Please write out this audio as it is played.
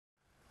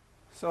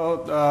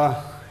So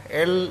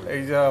L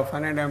is a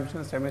finite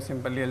dimensional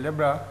semi-simple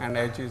algebra and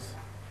H is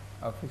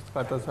a fixed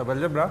path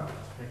subalgebra,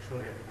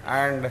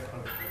 and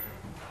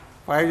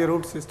phi is a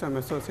root system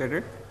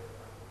associated.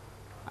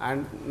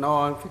 And now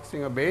I am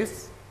fixing a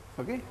base.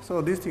 Okay,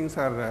 so these things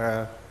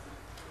are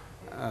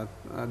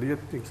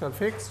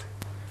fixed,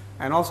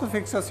 and also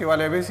fix a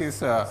Chevalier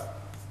basis.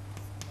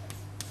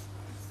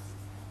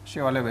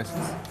 Chevalier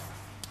basis.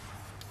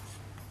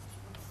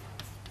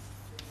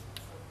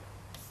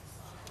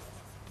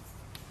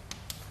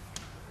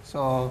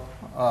 So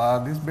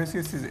this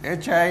basis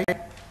is Hi.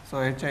 So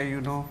Hi,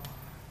 you know,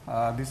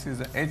 this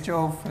is H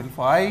of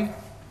alpha I.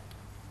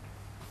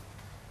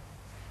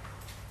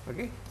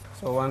 Okay.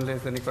 So 1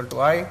 less than equal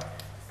to I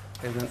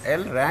is an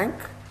L rank,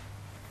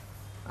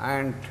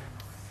 and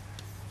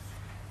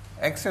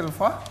X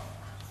alpha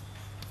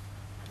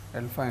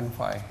and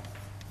phi.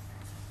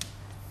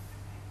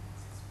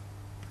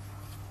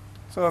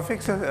 So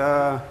fix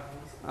a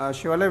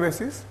Chevalier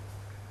basis.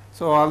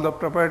 So all the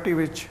property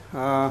which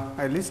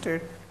I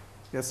listed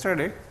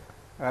yesterday,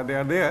 they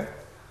are there.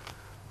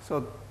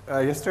 So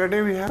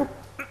yesterday we have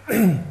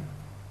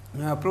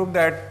proved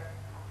that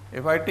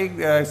if I take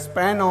the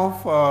span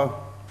of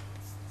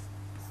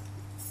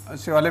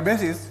Chevalier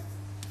basis,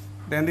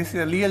 then this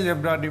is a Lie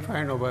algebra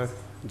defined over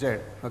Z.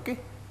 Okay.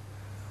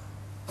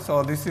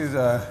 So this is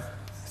a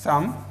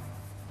sum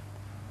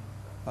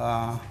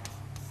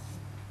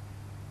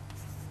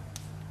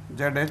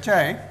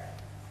ZHI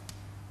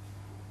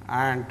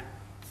and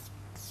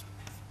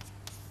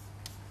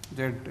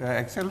Z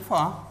X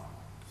alpha.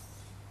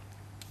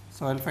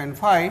 So alpha and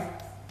phi,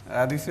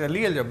 this is a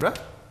Lie algebra,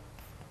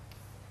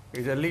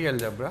 is a Lie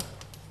algebra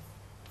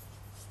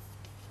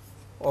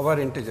over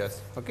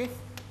integers. Okay.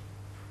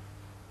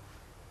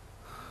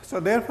 So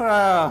therefore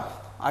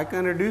I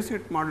can reduce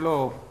it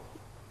modulo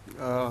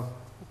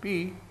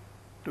P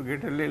to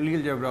get a Lie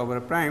algebra over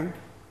a prime,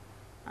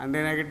 and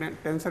then I get a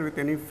tensor with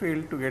any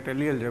field to get a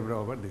Lie algebra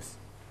over this.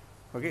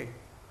 Okay.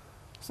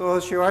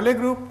 So Chevalier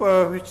group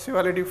which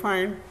Chevalier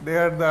defined, they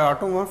are the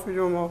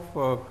automorphism of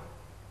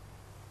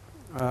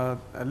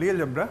Lie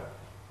algebra.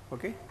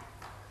 Okay.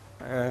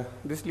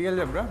 This Lie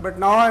algebra, but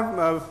now I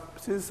am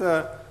since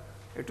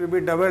it will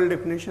be double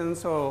definition,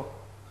 so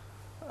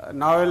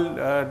now I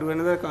will do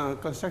another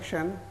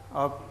construction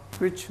of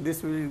which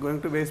this will going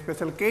to be a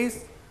special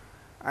case,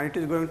 and it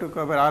is going to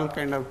cover all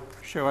kind of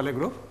Chevalier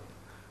group.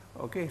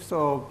 Okay.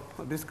 So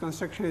this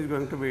construction is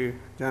going to be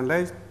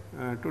generalized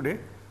today,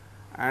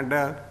 and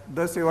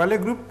the Chevalier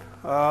group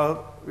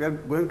we are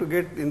going to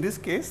get in this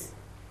case,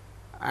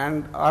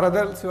 and our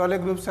other Chevalier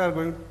groups are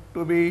going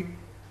to be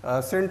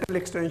central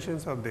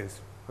extensions of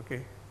this.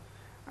 Okay.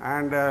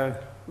 And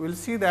we will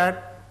see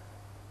that.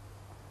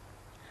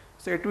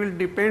 So it will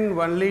depend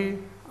only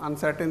on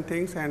certain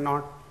things and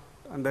not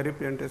on the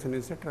representation,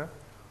 etc.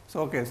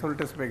 So okay, so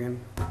let us begin.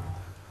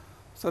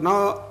 So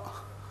now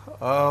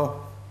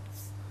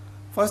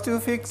first you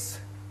fix.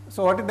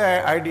 So what is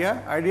the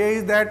idea? Idea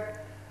is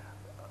that,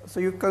 so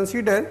you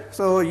consider,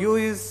 so U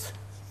is,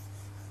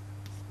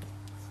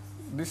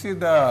 this is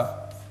the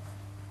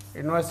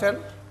universal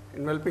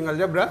enveloping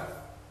algebra.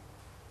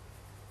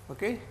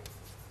 Okay.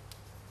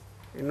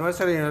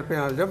 Universal enveloping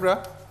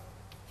algebra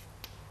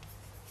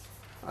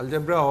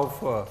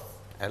of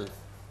L,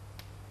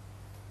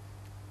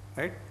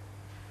 right.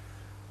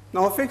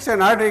 Now fix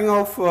an odd ring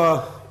of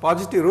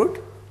positive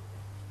root,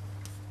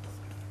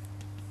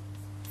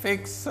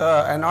 fix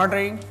an odd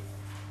ring,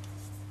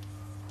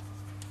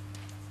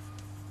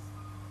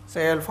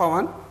 say alpha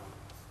 1,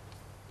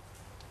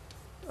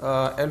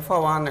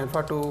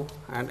 alpha 2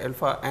 and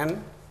alpha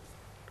n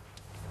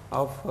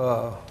of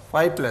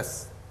phi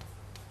plus.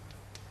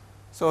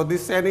 So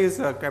this n is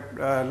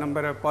a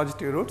number of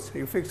positive roots.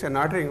 You fix an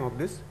odd ring of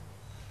this,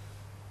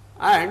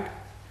 and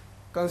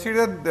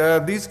consider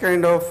these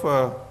kind of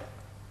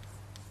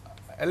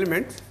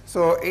elements.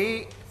 So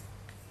A1,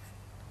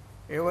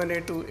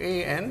 A2,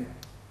 An,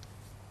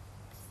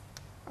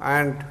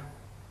 and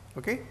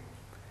okay,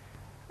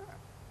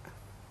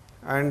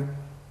 and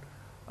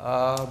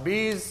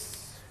B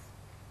is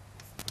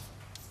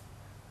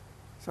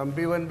some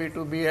B1,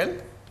 B2,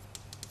 BL,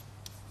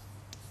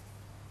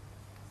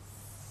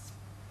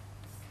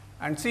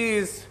 and C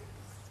is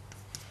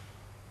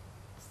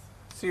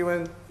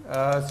C1,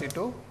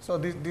 C2. So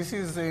this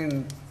is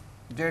in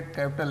Z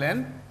capital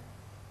N,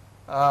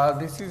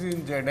 this is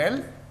in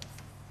ZL,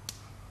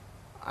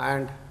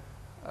 and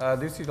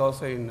this is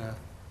also in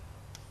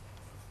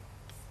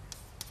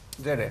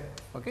ZL.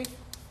 Okay.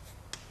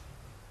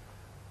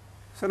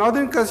 So now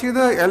then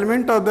consider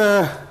element of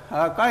the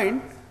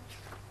kind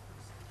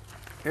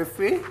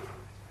Fa.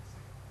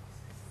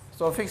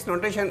 So fixed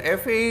notation,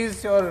 Fa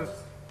is your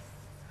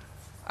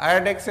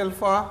add x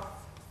alpha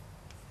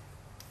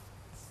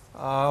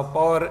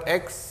power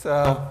x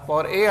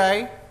power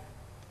ai.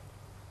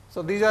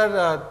 So these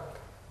are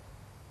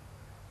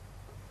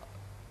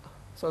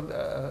so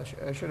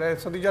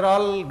these are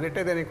all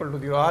greater than or equal to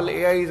 0. All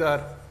ai's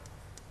are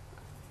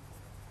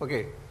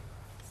okay.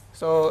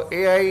 So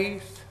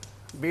ai,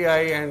 bi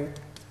and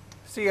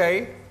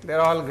Ci, they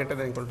are all greater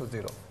than or equal to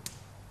 0.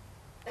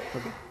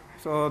 Okay.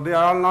 So, they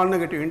are all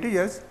non-negative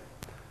integers,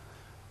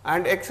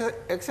 and x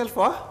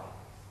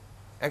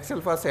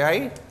alpha say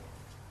I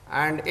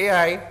and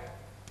ai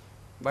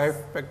by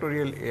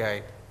factorial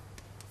ai.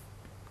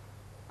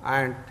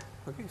 And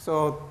okay,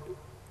 so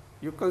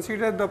you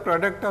consider the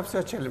product of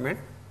such element.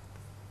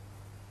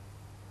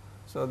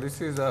 So,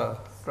 this is a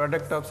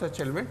product of such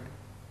element,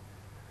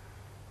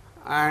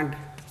 and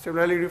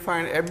similarly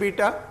define f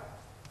beta.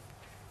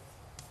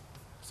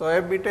 So,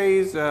 f beta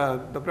is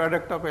the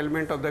product of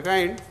element of the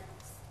kind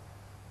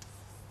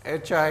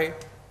hi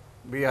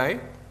bi,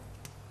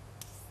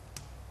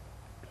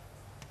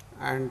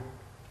 and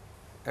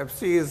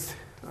fc is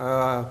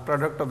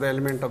product of the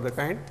element of the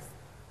kind.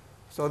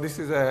 So, this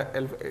is a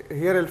alpha,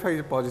 here alpha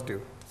is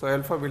positive. So,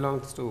 alpha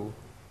belongs to,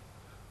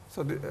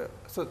 so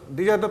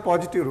these are the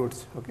positive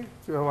roots. Okay.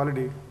 So, you have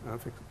already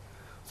fixed.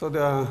 So,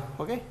 the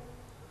okay,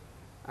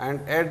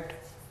 and add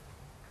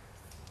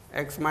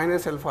x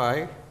minus alpha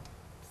I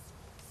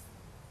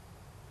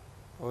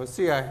over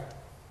Ci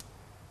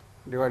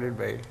divided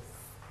by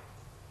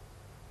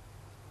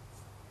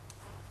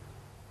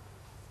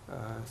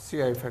Ci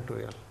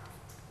factorial.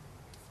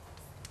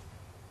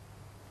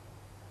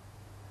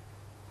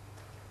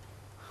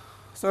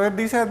 So, if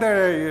these are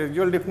the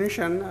usual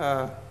definition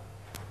as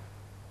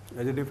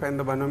you define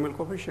the binomial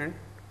coefficient,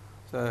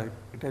 so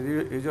it has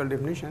usual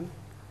definition.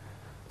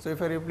 So,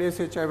 if I replace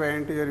hi by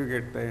integer, you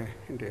get the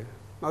integer.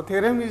 Now,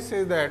 theorem is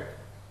says that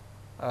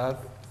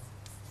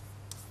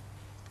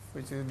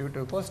which is due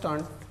to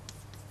constant.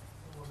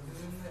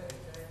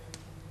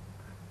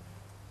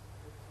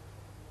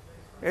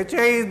 Hi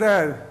is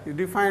the, you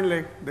define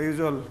like the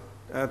usual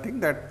thing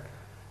that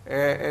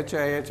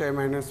hi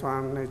minus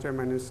 1, hi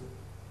minus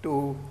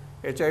 2,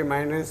 hi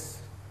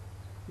minus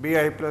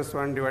bi plus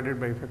 1 divided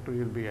by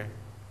factorial bi.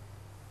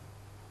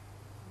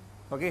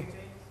 Okay.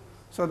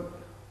 So,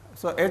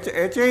 hi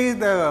is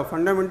the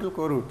fundamental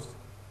co-roots.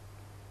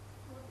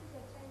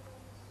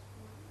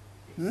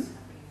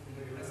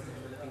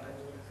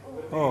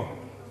 Oh,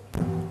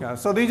 yeah.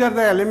 So, these are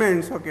the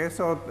elements. Okay.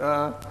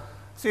 So,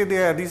 see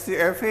this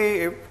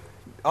Fa,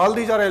 all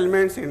these are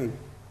elements in,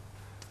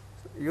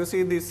 you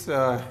see this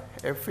Fa,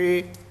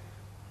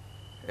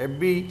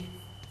 Fb,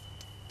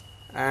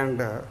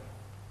 and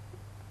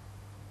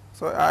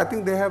so I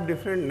think they have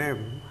different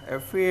name,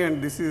 Fa,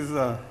 and this is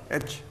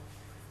H,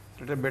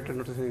 little better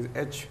notation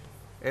is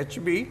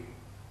HB,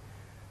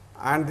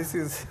 and this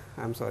is,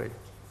 I am sorry,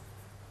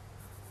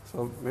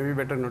 so maybe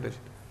better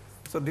notation.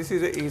 So, this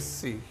is a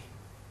EC.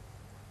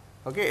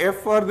 Okay, F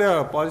for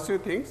the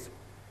positive things,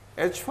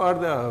 H for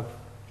the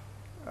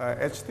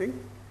H thing,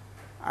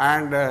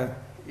 and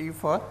E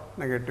for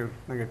negative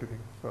thing.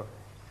 So,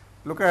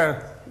 look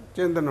at,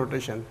 change the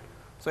notation.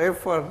 So, F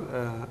for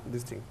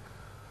this thing.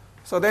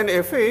 So, then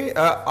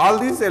Fa, all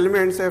these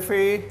elements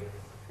Fa,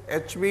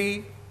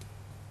 Hb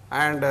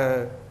and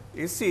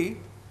Ec,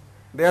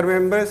 they are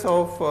members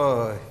of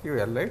UL,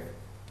 right?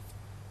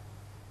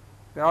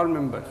 They are all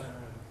members.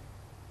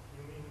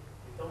 You mean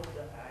without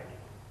the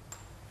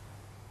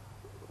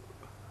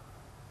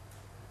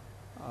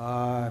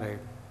add? Right.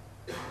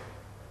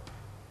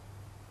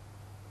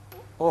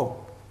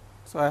 Oh,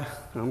 so I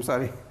am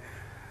sorry.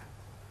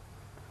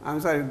 I am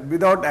sorry,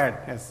 without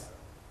add, yes.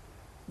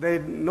 There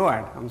is no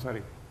add, I am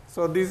sorry.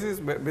 So, this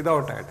is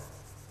without add.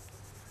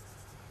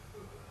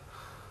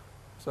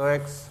 So,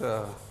 x,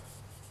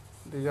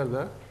 these are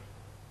the,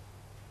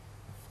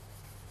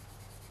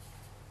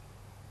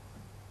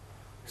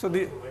 so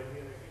the, When we are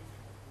writing,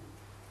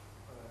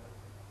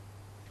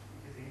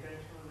 it is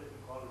intentional that you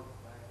call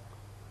it back,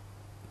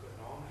 because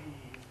normally E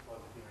is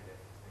positive and F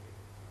is negative.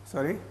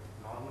 sorry,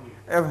 Normally.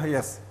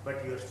 yes.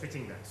 But you are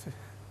switching that.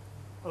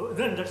 Oh,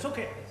 then that's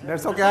okay.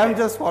 That's okay. I am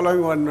just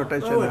following one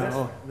notation. Oh, that's,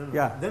 no, no.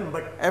 Yeah. Then,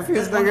 but F is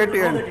just wanted to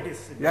negative. know And that it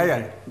is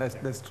yeah,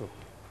 negative. that's true.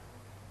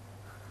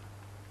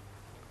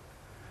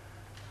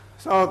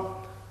 So,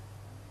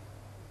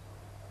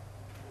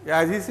 yeah,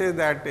 as he says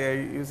that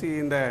you see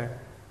in the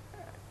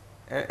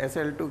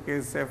SL2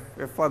 case, F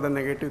for the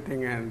negative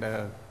thing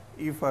and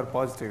E for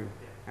positive,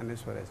 and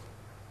this for S.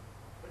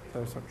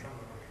 So, it's okay.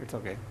 It's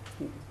okay.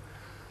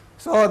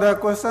 So, the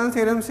question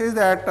theorem says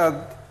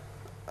that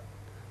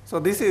so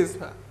this is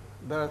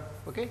the,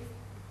 okay,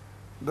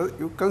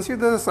 you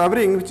consider the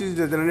subring which is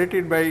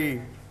generated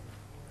by,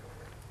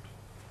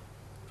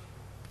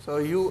 so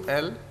U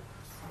L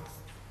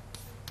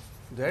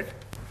Z,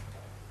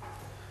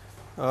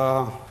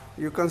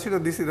 you consider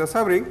this is the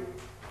subring.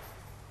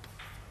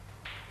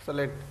 So,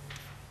 let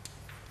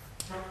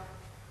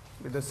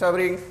with the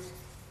subring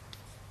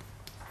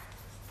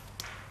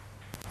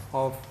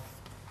of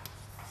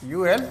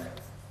UL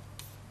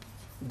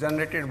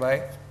generated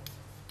by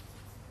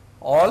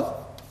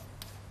all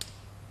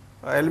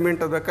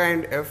element of the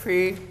kind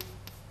Fe,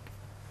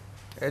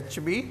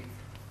 Hb.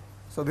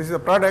 So, this is a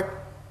product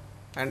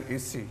and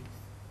Ec.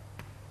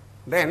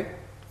 Then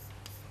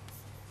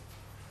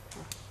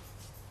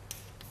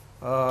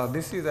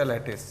this is a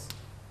lattice.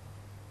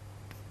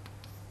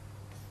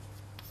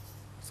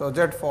 So,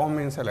 Z form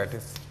means a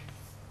lattice.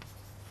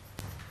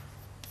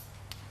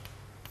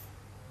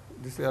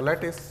 This is a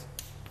lattice.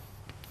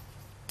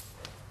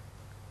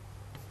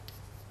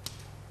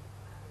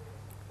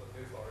 So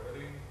this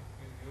ordering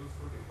is used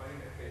to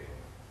define FA.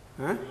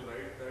 Huh? You will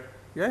write that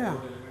Yeah, yeah.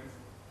 those elements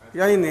as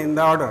Yeah, in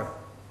the order.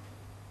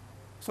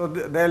 So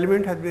the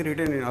element has been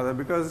written in order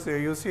because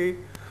you see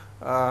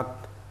there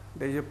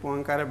is a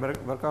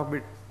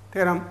Poincare-Berkoff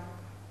theorem.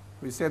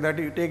 We say that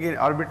you take an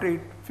arbitrary,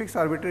 fixed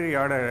arbitrary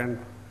order and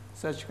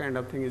such kind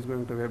of thing is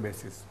going to be a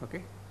basis.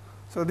 Okay.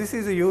 So this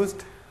is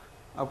used,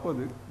 of course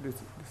this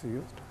is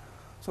used.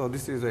 So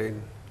this is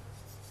in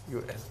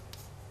UL.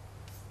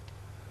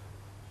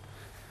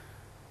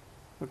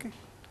 Okay.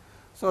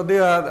 So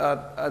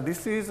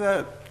this is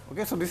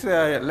okay. So this is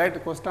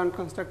a constant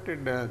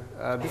constructed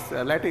this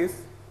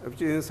lattice which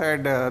is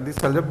inside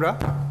this algebra,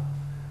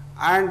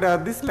 and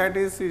this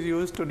lattice is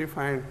used to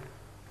define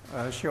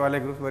Chevalier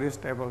groups, various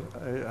type of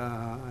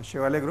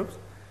Chevalier groups,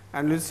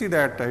 and you will see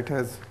that it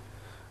has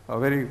a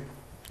very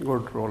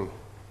good role.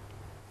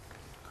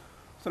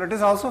 So let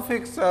us also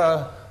fix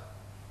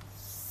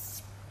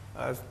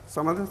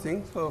some other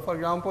things. So for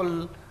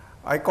example,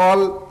 I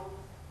call,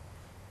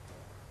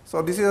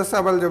 so this is a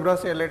subalgebra,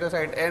 say let us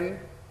write n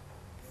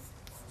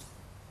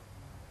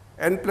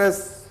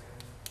plus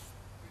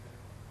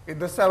is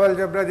the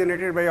subalgebra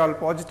generated by all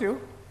positive,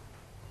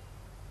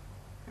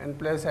 n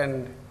plus,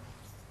 and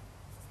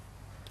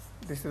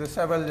this is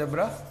the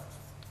subalgebra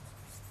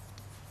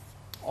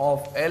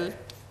of L.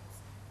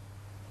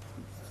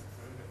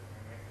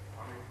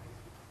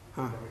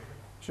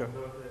 Sure.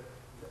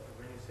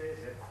 When you say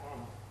Z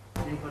form,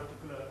 in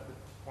particular, the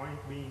point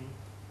being,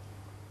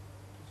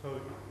 so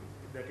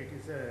that it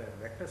is a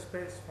vector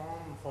space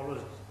form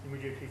follows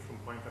immediately from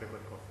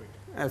Poincare-Berkoff fit.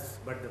 Yes,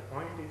 But the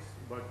point is,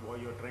 but what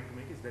you are trying to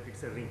make is that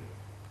it's a ring.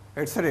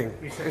 it's a ring.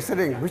 It's It's a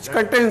ring yeah, which that-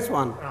 contains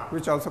one, Ah.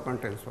 which also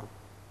contains one.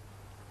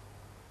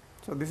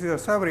 So this is a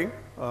subring.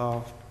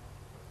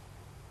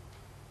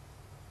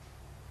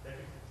 That is,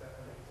 it's a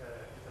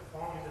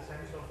form in the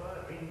sense of a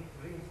ring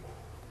form.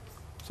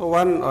 So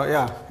one,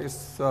 yeah,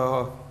 is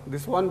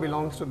this one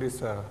belongs to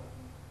this.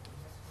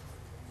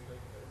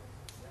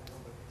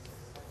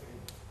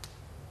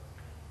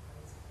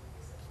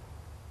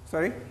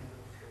 Sorry, is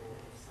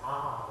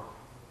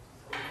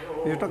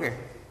it okay?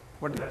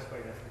 What? That's by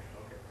definition,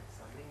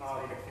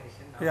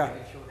 okay. Yeah.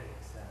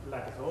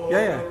 Lattice. Oh,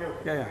 Yeah, yeah, okay,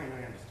 okay. yeah, yeah. I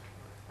understand.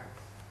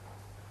 Thanks.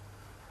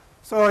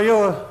 So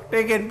you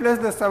take n plus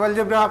the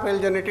subalgebra of L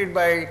generated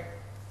by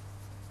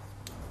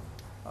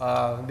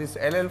this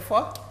L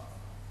alpha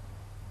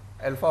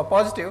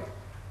positive,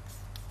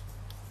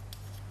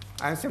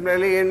 and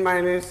similarly n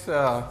minus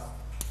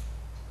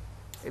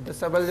is the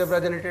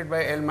subalgebra generated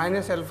by L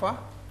minus alpha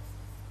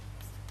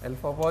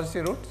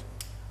positive roots.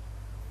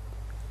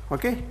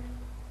 Okay.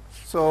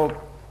 So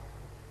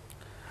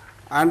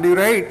and you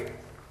write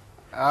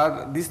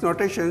these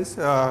notations.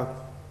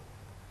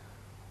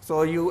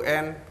 So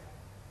UN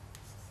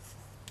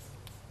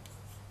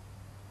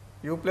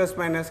U plus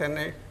minus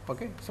Na.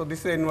 Okay. So this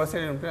is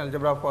inversely uniform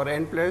algebra for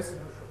n plus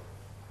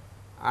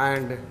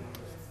and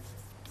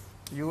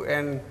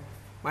UN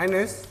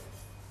minus,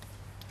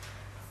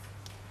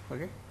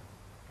 okay,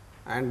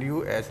 and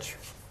UH.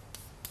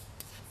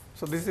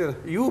 So this is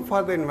U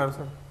for the inverse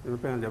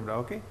European algebra.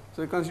 Okay.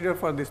 So you consider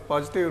for this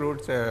positive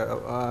roots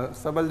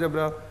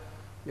subalgebra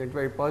get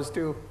by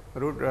positive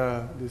root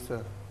this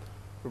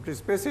root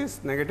spaces,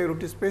 negative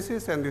root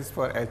spaces, and this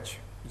for H,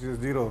 which is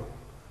 0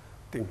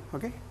 thing.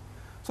 Okay.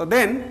 So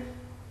then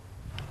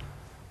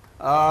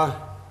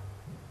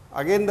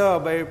again the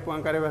by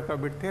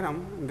Poincare-Berkoff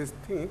theorem in this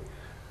thing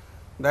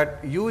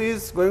that U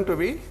is going to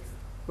be,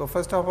 so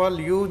first of all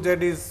UZ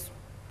is,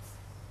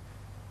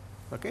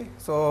 okay,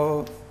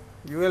 so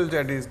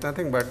ULZ is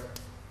nothing but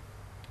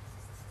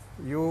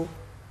U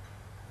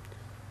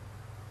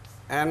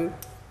n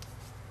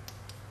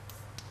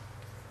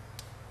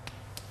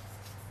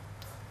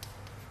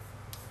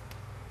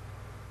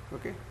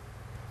okay.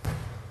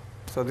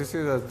 So this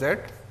is a Z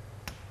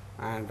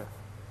and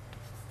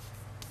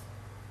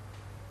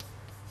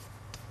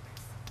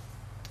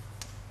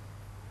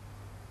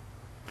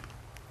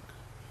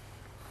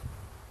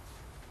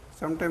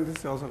sometimes this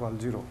is also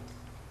called 0.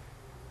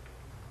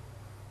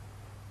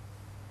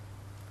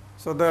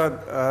 So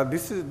the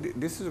this is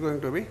going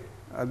to be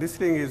this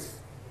ring is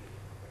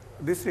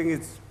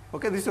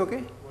okay. This is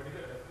okay. what is the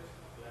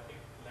definition of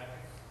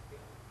lattice?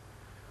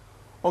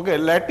 Okay,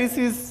 lattice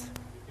is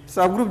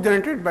subgroup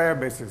generated by a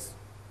basis.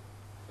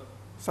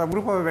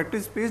 Subgroup of a vector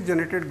space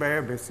generated by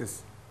a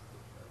basis.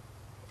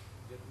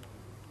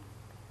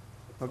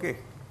 Okay.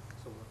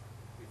 So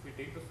if we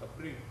take the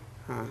subring,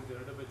 Huh. which is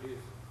generated by this,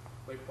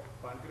 by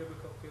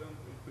Poincare-Berkoff theorem,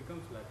 it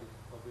becomes lattice,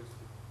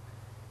 obviously.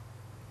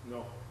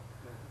 No.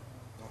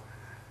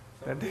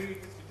 That- Subring, it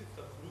is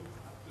subgroup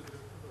with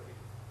respect to the ring.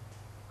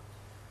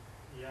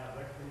 Yeah,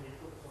 but when you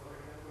put, so for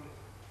example,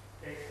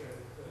 take So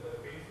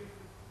the basis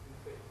is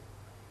inside.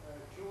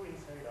 Q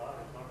inside R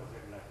is not a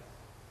Z lattice.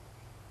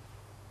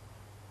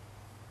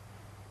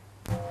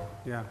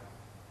 Yeah.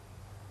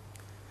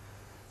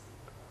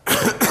 The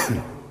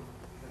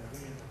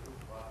ring in the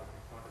group R,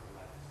 it's not a Z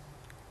lattice.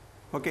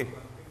 Okay.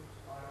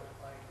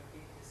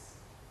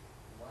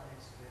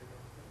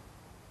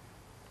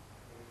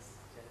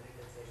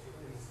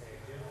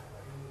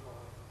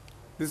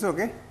 This is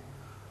okay.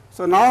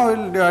 So now we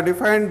will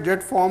define Z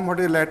form, what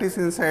is lattice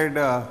inside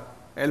L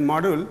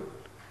module.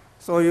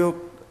 So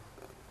you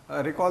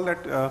recall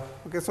that,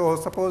 okay, so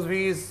suppose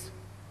V is,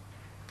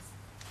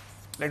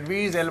 let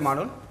V is L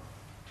module,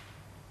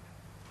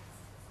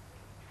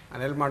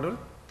 an L module.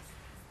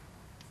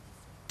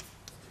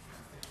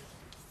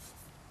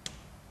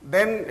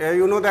 Then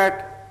you know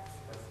that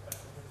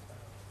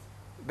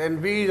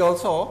then V is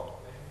also,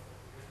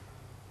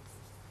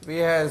 V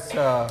has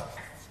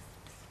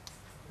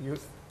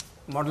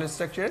module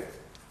structure,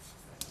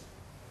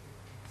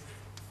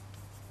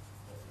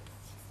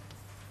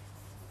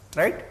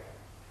 right?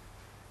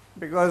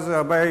 Because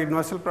by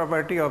universal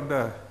property of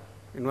the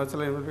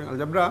universal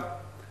algebra,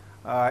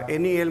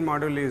 any L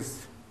module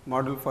is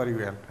module for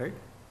UL, right?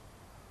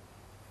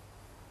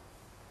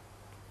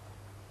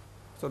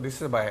 So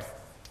this is by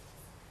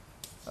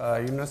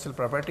universal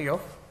property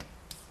of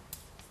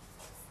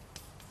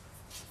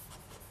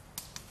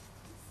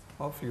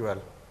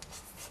UL.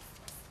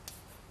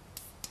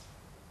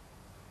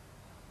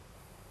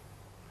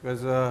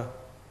 Because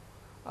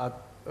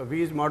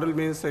V's model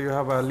means you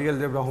have a Lie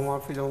algebra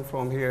homomorphism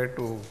from here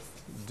to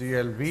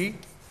GLV,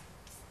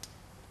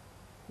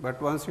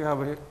 but once you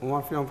have a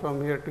homomorphism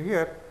from here to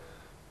here,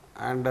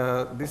 and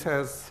this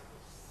has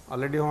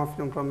already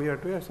homomorphism from here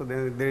to here, so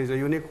then there is a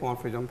unique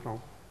homomorphism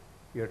from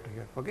here to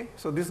here. Okay,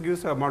 so this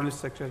gives a module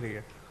structure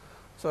here.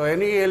 So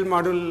any L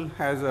module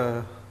has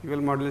a UL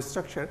module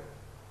structure.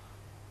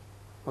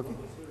 Okay.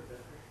 What's your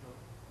definition of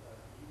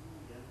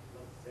UN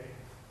plus Z,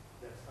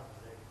 that sub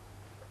Z?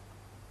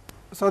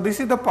 So this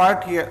is the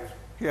part here.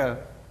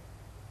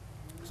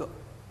 So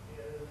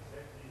Here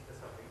Z is the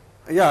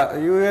suffix. yeah,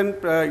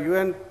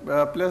 UN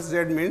plus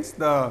Z means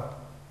the,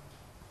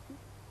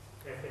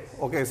 Fs.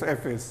 okay, so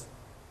Fs,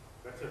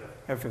 That's your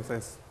definition. Fs,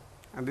 yes,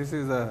 and this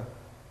is a,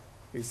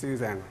 this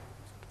is an.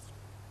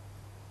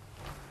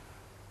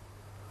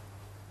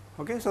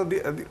 Okay, so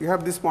you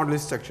have this module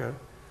structure.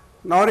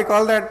 Now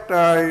recall that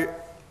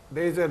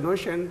there is a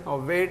notion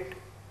of weight.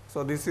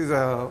 So this is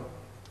a,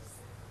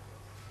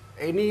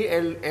 any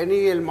L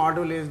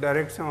module is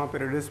direct sum of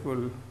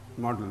irreducible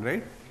module,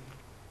 right?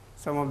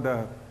 Some of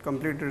the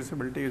complete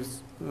reducibility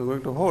is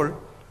going to hold,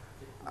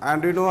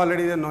 and you know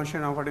already the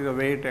notion of what is the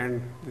weight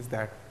and this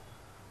that.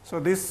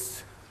 So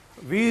this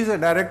V is a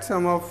direct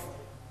sum of,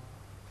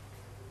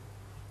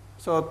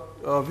 so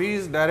V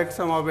is direct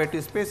sum of weight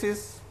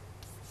spaces,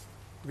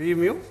 V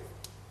mu,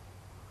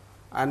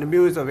 and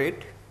mu is the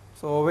weight.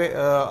 So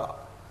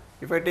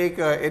if I take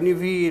any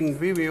V in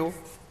V mu,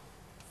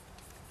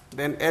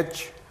 then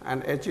H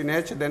and H in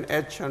H, then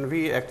H and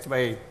V acts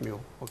by mu,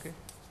 okay,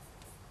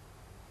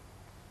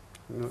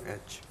 mu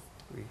H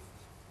V.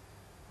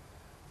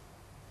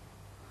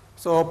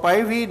 So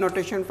pi V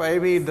notation, pi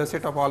V is the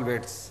set of all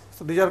weights.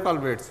 So these are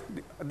called weights.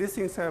 These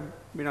things have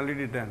been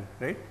already done,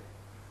 right?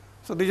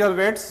 So these are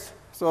weights.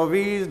 So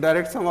V is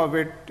direct sum of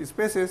weight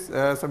spaces,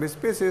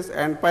 subspaces,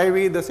 and pi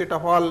V the set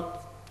of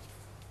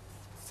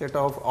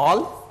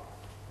all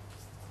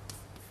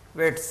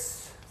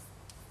weights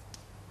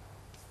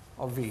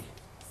of V,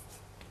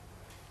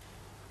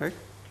 right?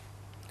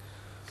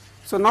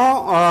 So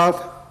now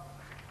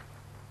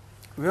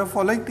we are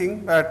following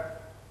thing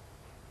that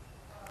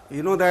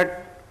you know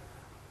that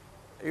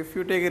if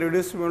you take a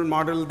reducible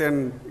model,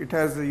 then it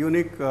has a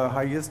unique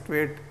highest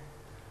weight.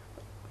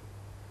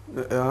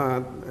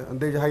 There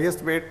is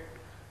highest weight,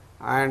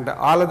 and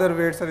all other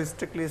weights are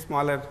strictly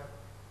smaller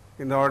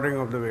in the ordering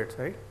of the weights,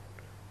 right?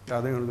 The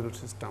ordering of the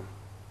system.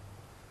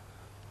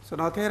 So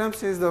now theorem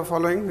says the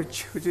following,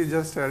 which is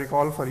just a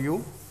recall for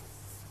you.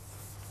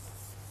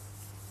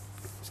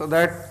 So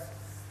that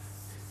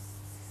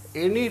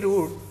any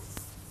root,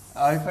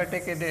 if I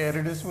take a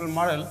reducible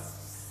model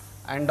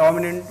and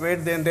dominant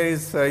weight, then there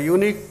is a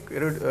unique.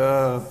 If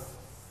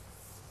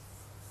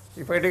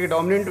I take a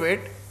dominant weight,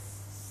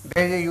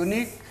 there is a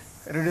unique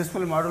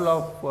reducible model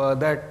of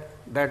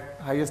that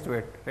highest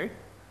weight, right?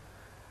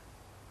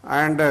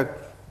 And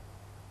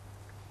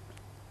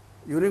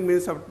unique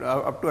means up to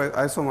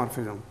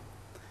isomorphism,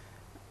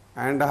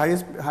 and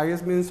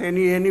highest means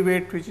any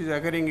weight which is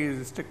occurring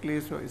is strictly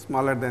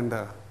smaller than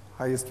the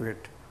highest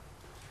weight,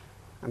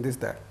 and this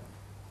that.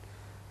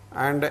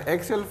 And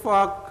X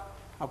alpha,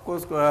 of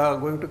course,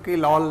 going to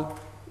kill all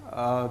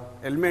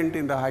element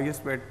in the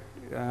highest weight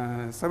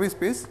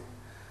subspace.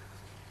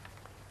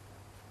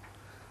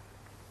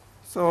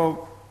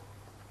 So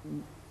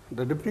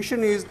the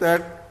definition is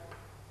that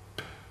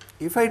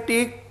if I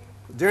take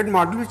Z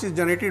module which is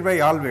generated by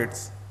all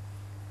weights,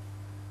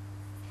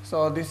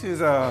 so this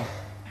is a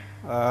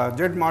Z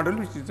module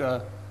which is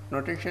a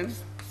notation.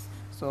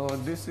 So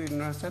this is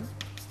universal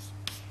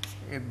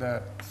is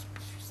the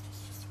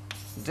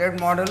Z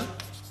model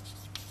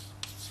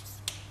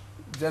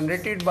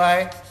generated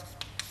by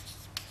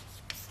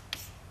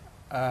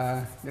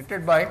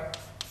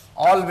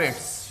all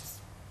weights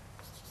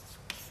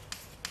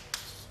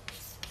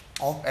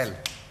of L,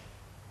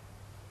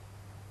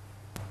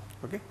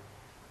 okay,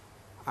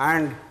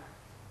 and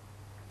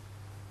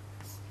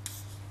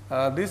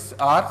this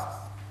R,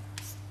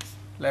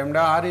 lambda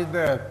R is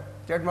the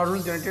Z Z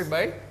module generated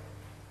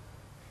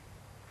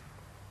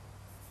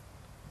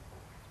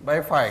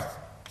by phi.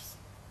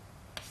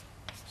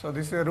 So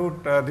this is a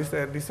root, this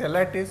is a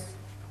lattice,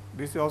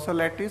 this is also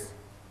lattice,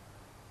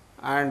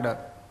 and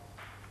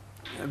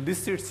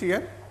this sits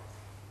here,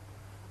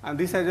 and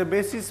this has a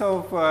basis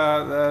of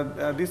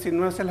this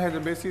universal has a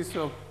basis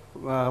of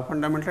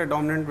fundamentally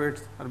dominant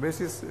weights or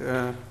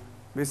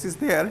basis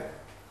there.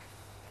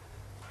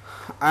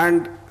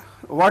 And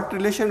what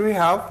relation we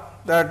have,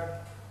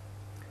 that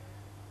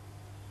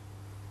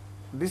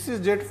this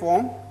is Z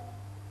form,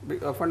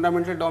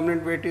 fundamentally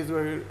dominant weight is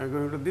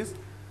going to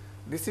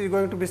this is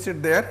going to be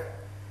sit there,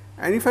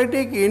 and if I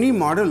take any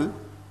model,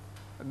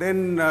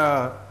 then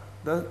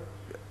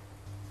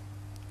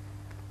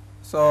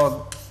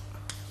so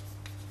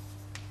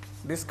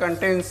this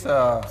contains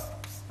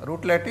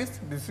root lattice,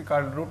 this is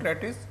called root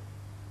lattice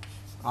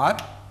R,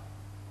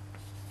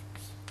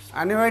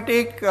 and if I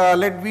take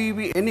let V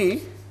be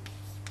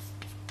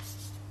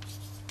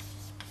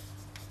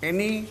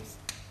any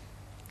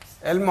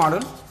L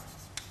model,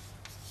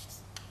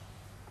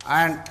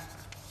 and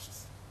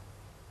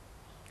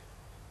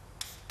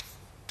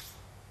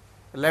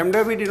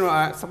lambda V,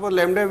 suppose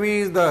lambda V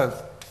is the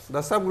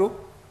subgroup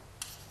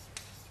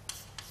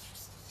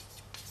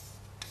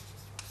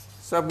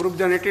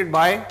generated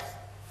by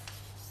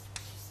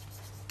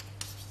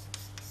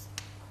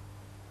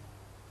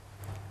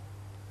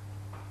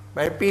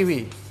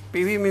PV.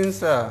 PV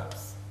means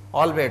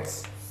all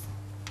weights.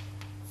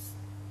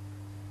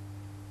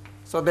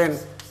 So then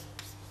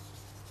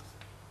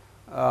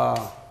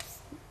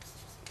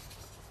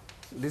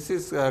this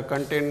is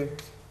contained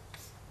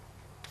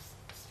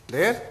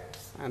there,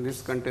 and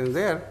this contains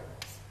there.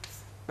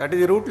 That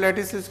is, root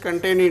lattice is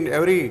contained in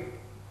every.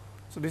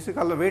 So this is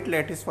called the weight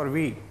lattice for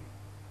V.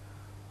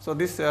 So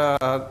this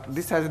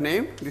has a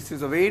name. This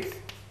is a weight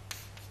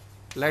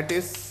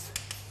lattice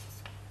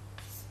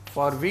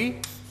for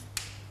V.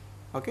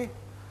 Okay.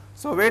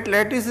 So weight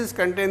lattice is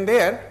contained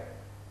there,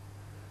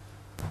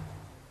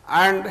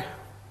 and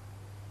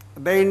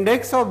the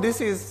index of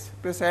this is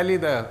precisely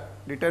the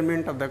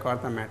determinant of the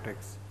Cartan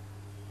matrix.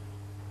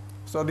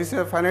 So this is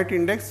a finite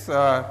index.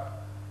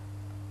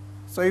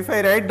 So if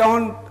I write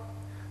down,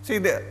 see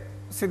this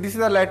is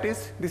a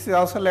lattice, this is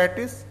also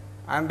lattice,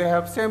 and they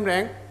have same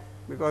rank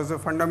because the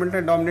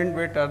fundamental dominant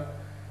weight are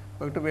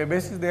going to be a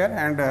basis there,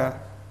 and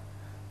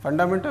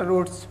fundamental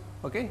roots.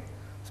 Okay,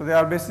 so they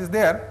are basis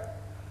there.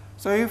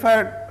 So if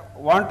I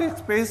want to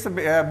express a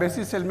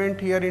basis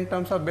element here in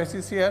terms of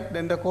basis here,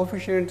 then the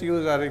coefficients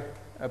used are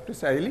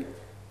precisely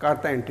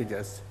Cartan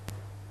integers.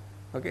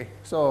 Okay,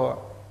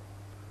 so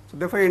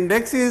therefore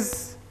index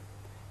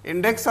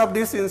of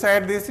this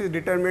inside this is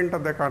determinant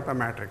of the Cartan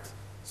matrix.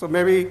 So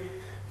maybe you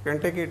can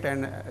take it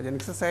and as an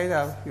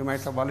exercise, you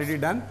might have already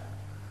done.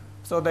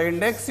 So the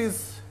index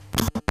is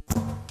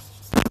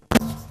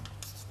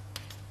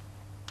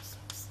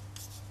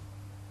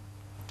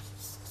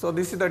so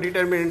this is the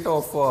determinant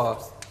of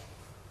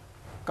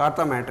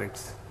Cartan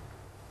matrix.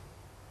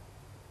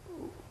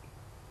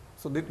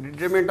 So the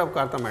determinant of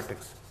Cartan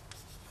matrix.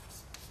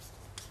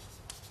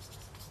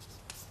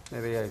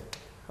 Maybe I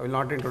will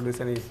not introduce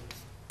any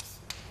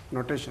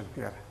notation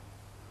here.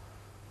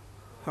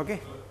 Okay.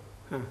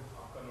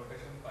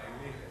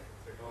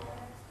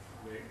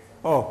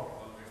 Oh,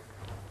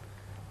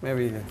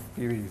 maybe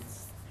PV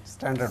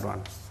standard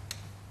one.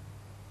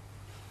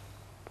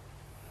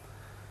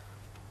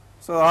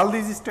 So all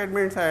these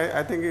statements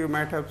I think you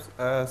might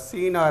have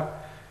seen, or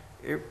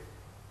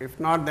if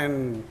not,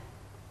 then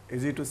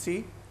easy to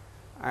see.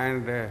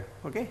 And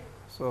okay,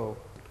 so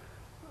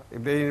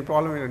if there is any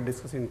problem, we will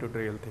discuss in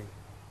tutorial thing.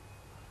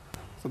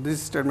 So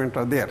these statements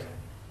are there.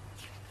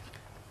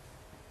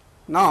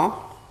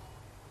 Now,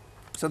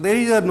 so there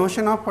is a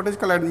notion of what is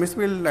called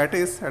admissible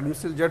lattice,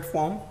 admissible Z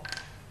form.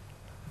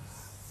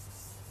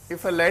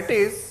 If a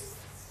lattice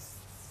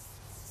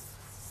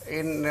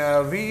in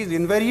V is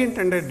invariant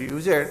under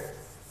UZ,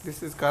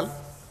 this is called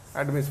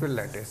admissible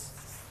lattice.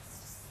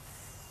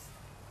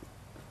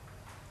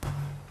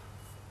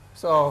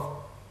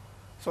 So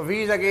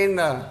V is again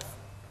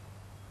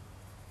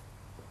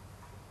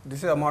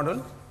this is a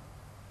model,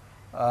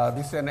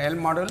 this is an L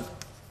model,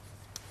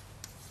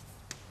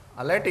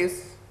 a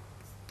lattice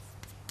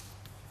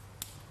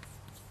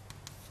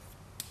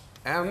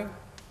M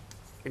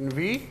in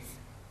V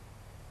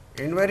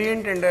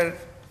invariant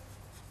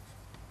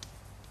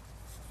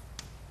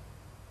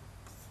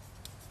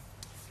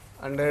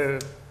under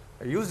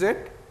UZ.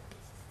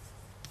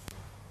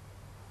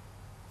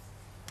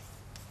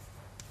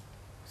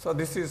 So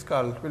this is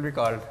called, will be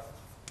called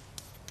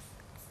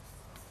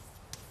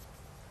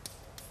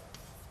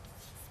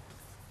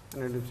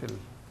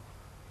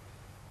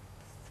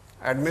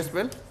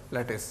admissible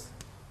lattice.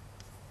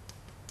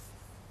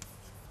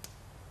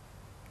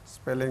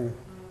 Spelling,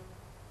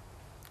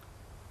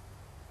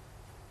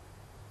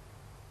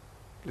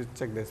 please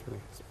check the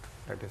spelling,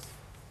 lattice,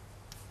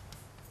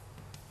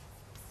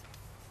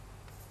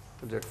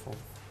 Z form.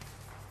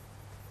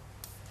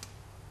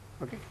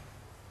 Okay.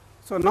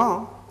 So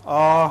now,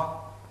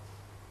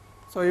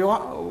 so you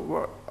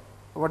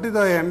what is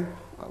the aim?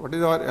 What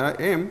is our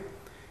aim?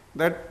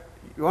 That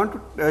you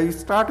want to you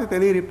start with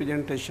any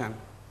representation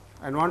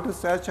and want to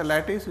search a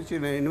lattice which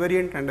is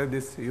invariant under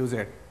this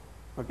UZ.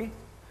 Okay.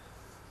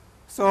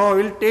 So,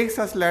 we will take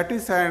such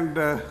lattice and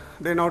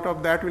then out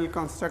of that we will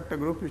construct a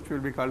group which will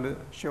be called a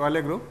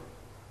Chevalier group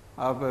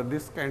of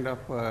this kind of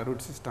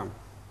root system.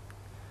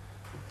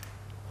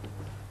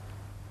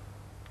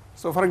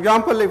 So, for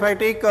example, if I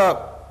take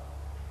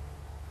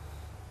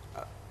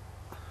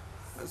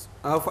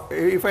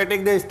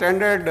the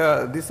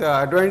standard this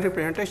adjoint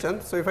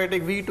representation, so if I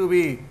take V to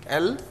be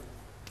L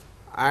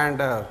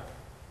and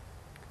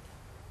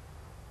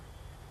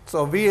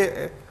so V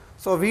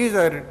is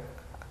a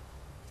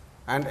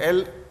and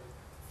L,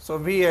 so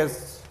V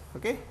as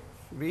okay,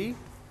 V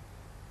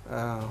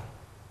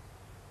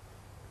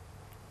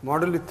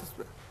model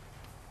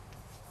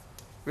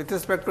with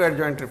respect to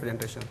adjoint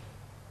representation.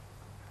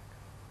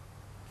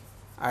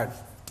 Add.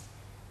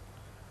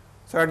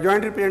 So,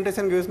 adjoint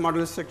representation gives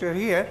model structure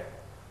here.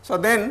 So,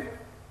 then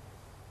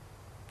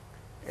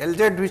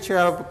LZ which you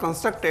have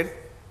constructed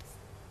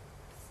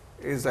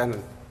is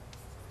an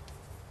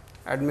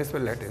admissible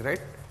lattice, right.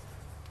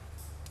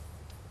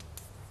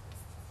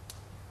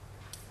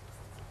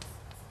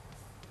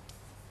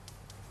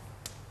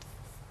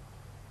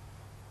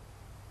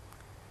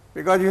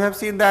 Because you have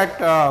seen that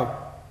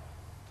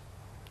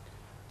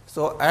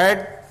so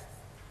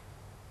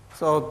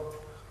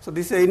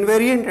this is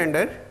invariant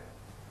under.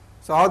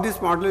 So, how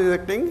this model is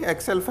acting?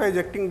 X alpha is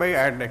acting by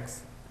add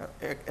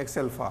x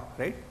alpha,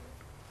 right.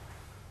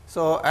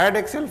 So, add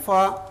x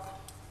alpha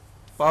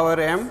power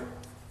m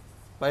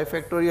by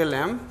factorial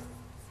m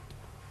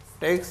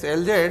takes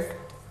Lz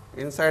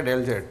inside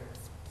Lz,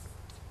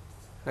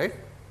 right.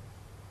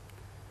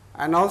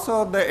 And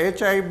also the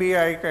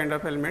HI kind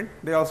of element,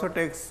 they also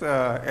takes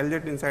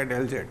Lz inside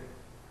Lz.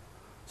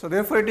 So,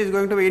 therefore, it is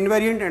going to be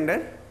invariant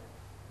under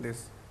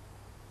this.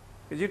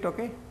 Is it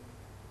okay?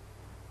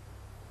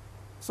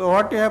 So,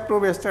 what you have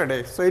proved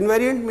yesterday? So,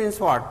 invariant means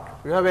what?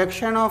 You have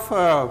action of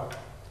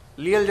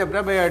Lie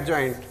algebra by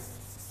adjoint,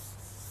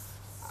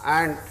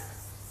 and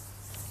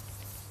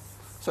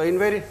so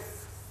invariant.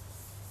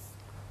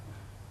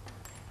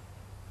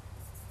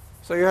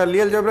 So, you have Lie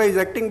algebra is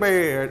acting by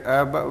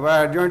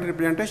adjoint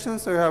representation.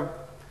 So, you have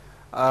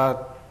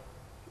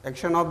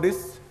action of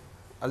this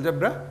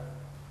algebra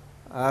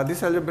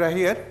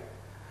here,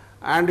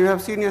 and you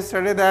have seen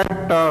yesterday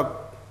that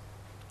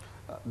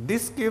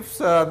this gives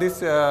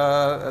this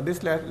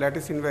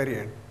lattice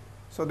invariant.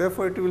 So,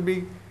 therefore, it will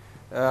be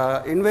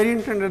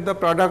invariant under the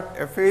product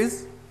F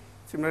is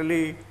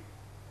similarly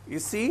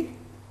EC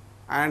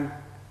and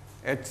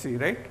HC,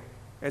 right,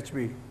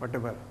 HB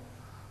whatever.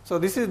 So,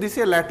 this is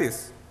a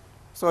lattice.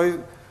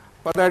 So,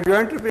 for the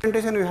adjoint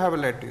representation you have a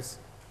lattice,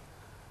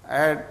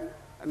 and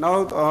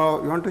now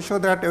you want to show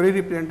that every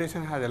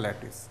representation has a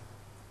lattice.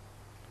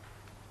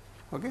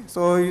 Okay.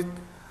 So,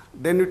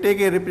 then you take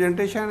a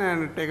representation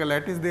and take a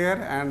lattice there,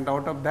 and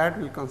out of that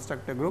we will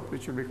construct a group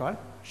which will be called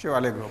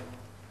Chevalier group.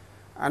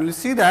 And you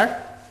see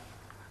that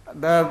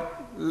the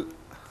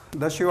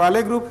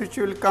Chevalier group which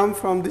will come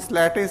from this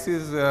lattice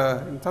is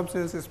in some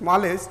sense is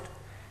smallest,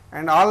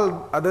 and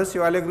all other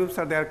Chevalier groups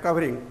are there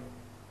covering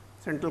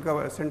central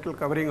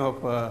covering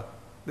of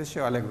this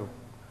Chevalier group.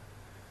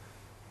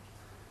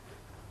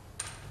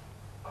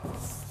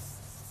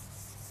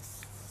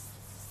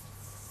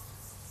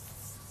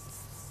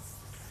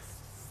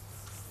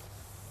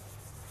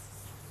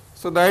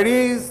 So, the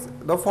idea is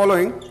the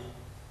following.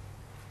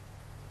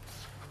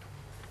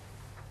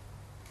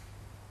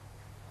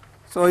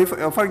 So, if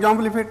for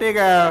example, if I take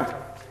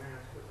a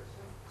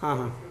If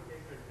you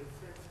take a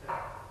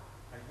different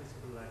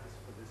admissible lattice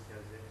for this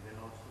LZ, then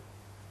also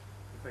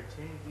if I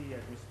change the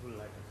admissible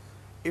lattice.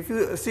 if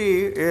you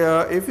see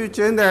if you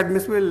change the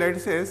admissible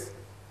lattices,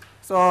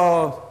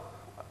 so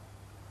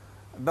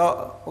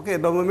the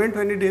moment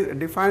when you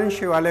define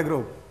Chevalier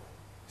group,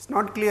 it's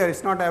not clear,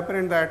 it's not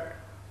apparent that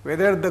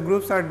whether the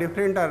groups are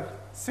different or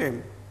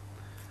same,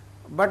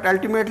 but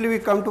ultimately we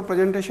come to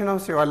presentation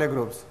of Chevalier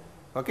groups.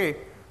 Okay.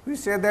 We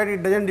say that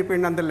it does not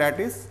depend on the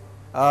lattice,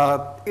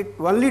 it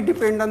only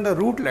depends on the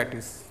root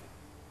lattice.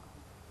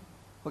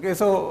 Okay.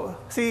 So,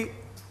 see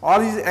all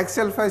these X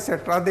alpha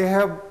etc., they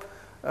have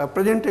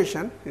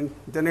presentation in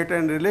generator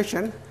and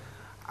relation,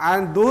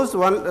 and those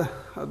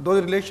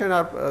relation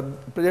are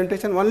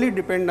presentation only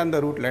depend on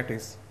the root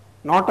lattice,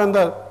 not on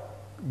the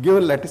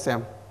given lattice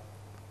M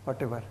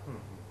whatever.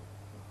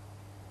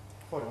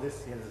 For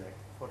this LZ,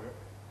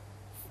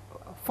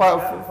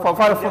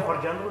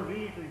 For general V,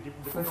 it will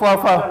depend for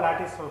on the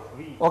lattice of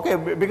V. Okay,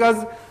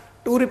 because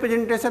two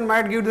representation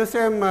might give the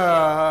same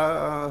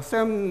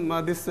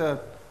this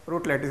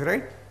root lattice,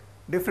 right?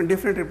 Different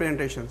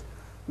representations.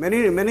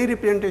 Many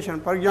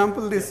representation. For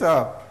example, this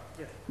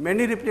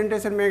many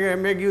representation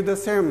may give the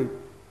same,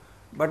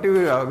 but you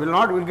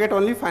will get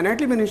only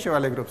finitely many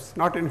Chevalier groups,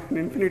 not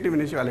infinitely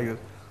many Chevalier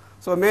groups.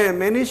 So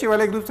many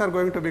Chevalier groups are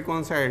going to be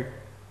coincide,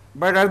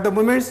 but at the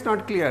moment it's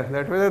not clear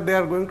that whether they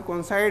are going to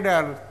coincide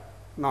or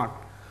not.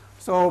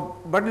 So,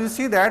 but you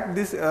see that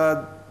this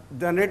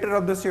generator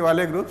of the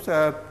Chevalier groups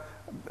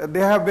they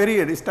have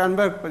very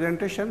Sternberg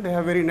presentation, they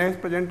have very nice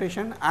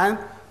presentation, and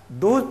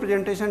those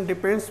presentation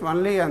depends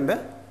only on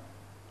the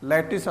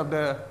lattice of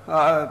the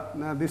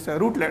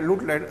root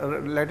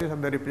lattice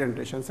of the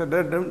representation. So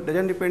that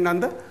doesn't depend on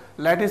the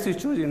lattice you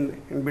choose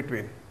in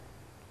between.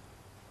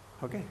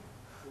 Okay.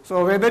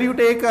 So whether you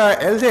take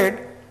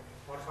LZ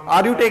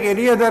or you take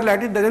any other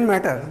lattice doesn't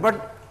matter,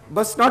 but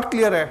it's not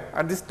clear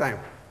at this time.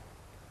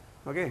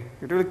 Okay,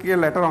 it will be clear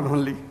later on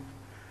only.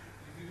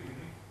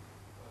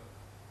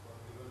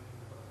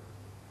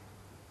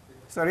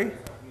 Sorry?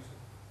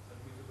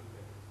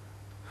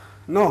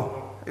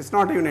 No, it's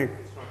not unique.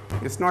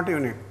 It's not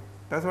unique.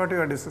 That's what we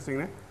are discussing.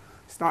 Right?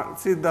 It's not.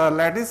 See, the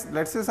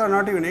lattices are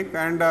not unique,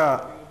 and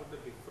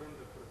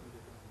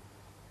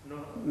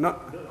no.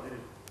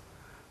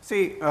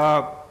 See,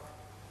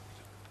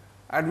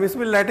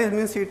 admissible lattice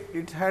means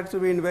it has to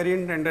be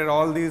invariant under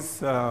all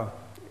these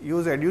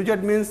UZ.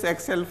 UZ means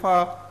X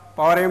alpha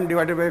power m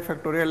divided by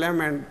factorial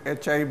m and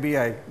hi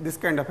bi. This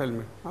kind of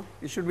element.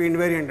 It should be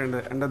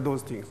invariant under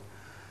those things.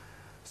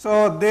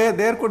 So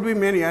there could be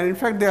many, and in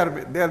fact there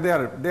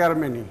are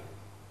many.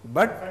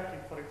 But in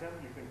fact, for example,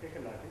 you can take a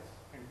lattice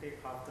and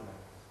take half the lattice.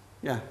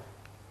 Yeah.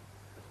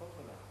 That's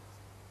also lattice.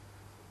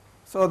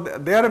 So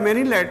there are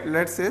many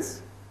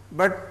lattices,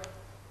 but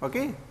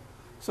okay.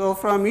 So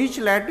from each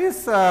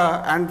lattice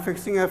and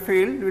fixing a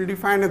field, we will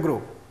define a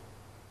group.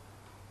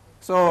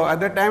 So at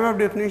the time of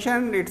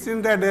definition, it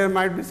seems that there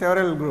might be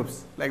several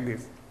groups like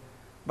this,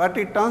 but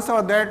it turns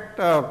out that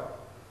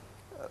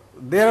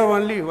there are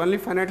only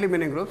finitely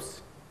many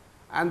groups,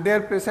 and they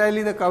are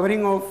precisely the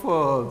covering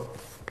of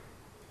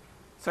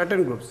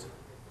certain groups,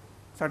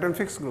 certain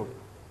fixed group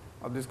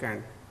of this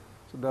kind.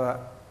 So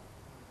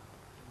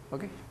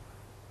okay.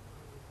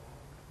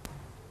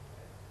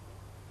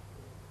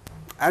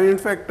 And in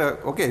fact,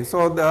 okay,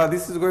 so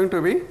this is going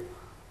to be,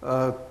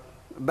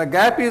 the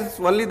gap is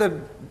only the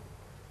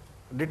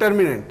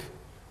determinant.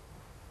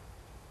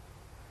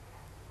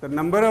 The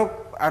number of,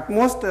 at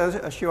most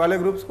Shivale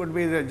groups could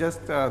be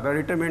just the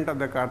determinant of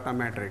the Karta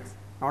matrix,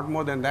 not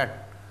more than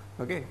that.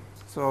 Okay.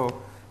 So,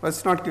 but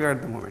it's not clear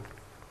at the moment.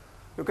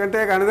 You can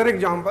take another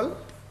example.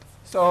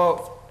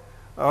 So,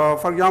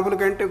 for example, you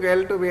can take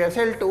L to be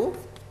SL2,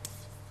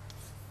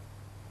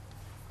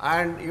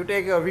 and you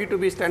take a V to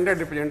be standard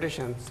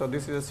representation. So,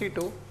 this is a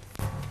C2,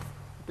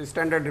 the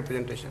standard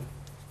representation,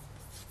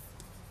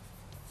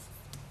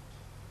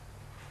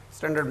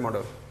 standard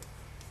model.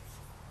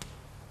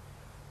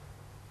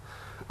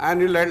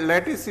 And your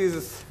lattice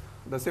is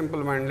the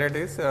simple mind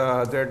lattice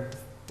Z10,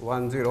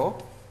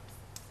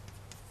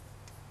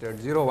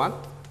 Z01.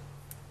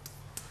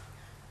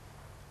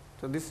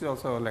 So, this is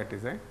also a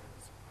lattice, right?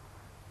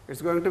 It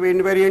is going to be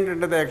invariant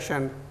under the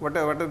action. What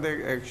are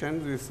the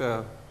actions? This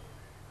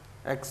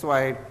x,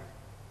 y,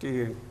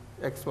 t,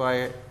 x,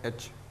 y,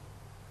 h.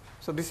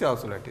 So, this is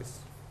also lattice.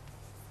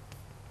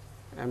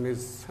 M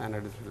is an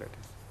additional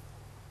lattice.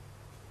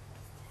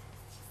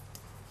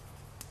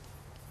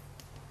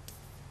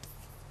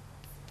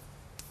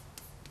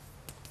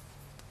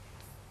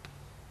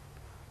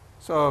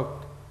 So,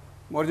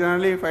 more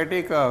generally, if I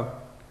take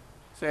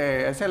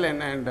say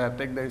SLN and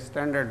take the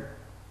standard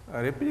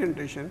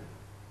representation,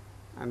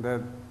 and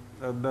the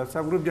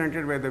subgroup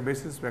generated by the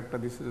basis vector,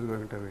 this is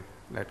going to be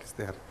lattice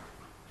there,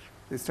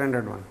 the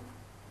standard one.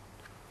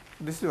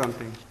 This is one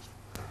thing.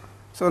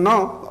 So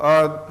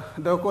now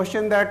the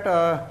question is that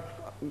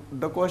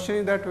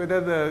whether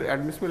the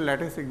admissible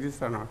lattice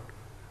exists or not.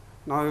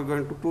 Now we are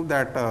going to prove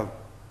that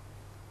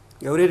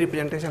every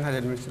representation has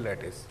admissible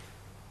lattice.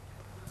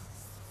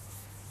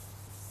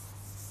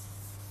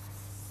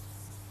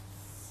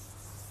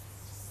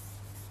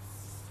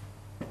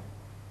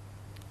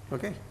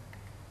 Okay.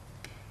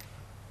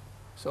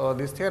 So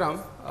this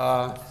theorem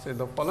says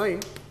the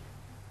following.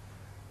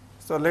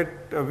 So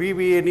let V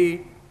be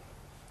any.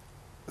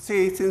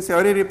 See, since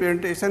every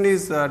representation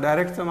is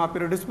direct sum of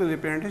irreducible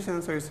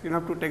representation, so it's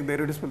enough to take the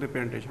irreducible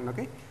representation.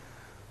 Okay.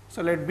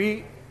 So let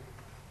B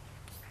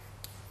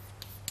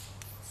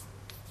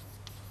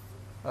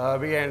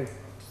be an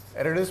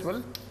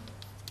irreducible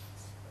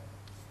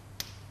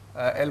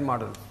L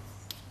model.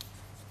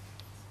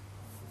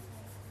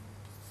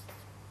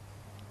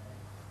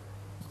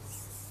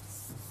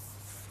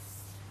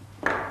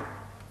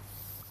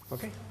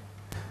 Okay.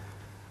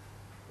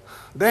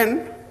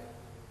 Then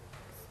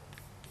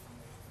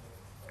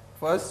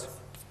first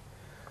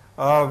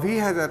V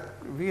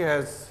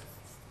has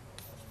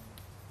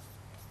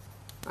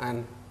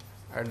an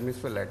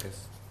admissible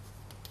lattice.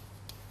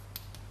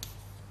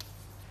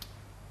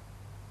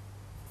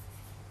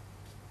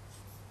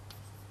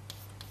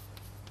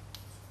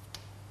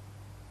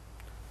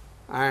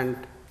 And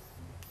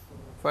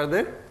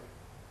further,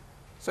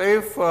 so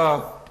if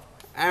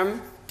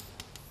M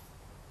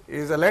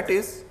is a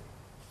lattice,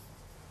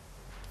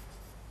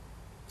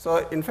 so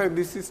in fact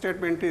this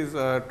statement is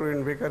true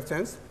in weaker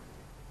sense,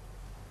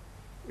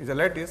 is a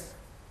lattice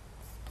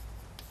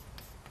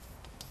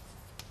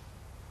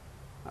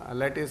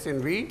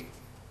in V,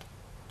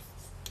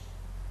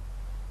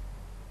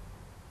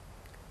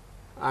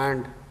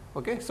 and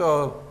okay,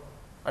 so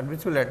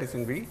admissible lattice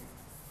in V.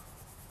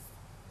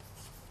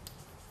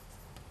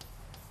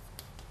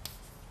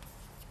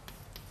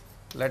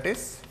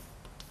 Lattice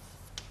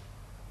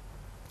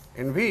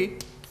in V,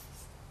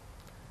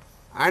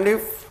 and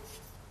if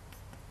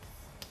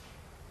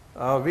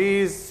V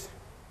is,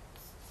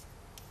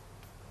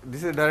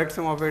 this is direct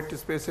sum of vector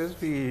spaces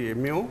V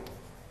mu,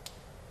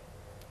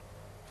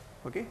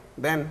 okay,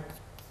 then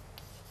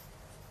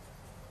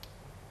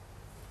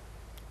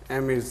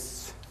M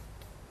is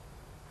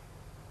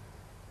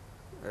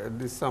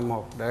this sum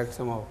of direct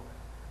sum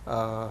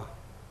of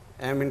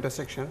M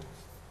intersection.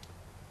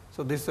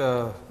 So, this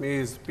mu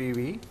is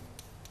PV.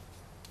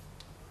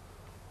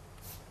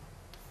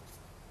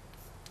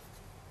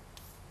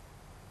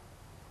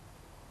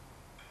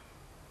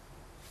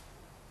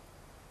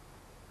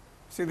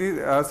 See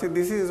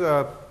this is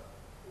so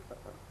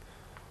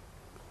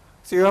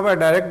you have a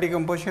direct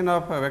decomposition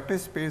of a vector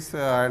space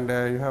and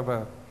you have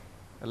a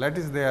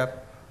lattice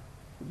there.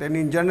 Then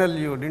in general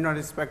you did not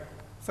expect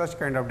such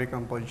kind of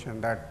decomposition,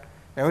 that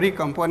every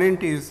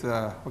component is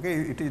okay,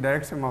 it is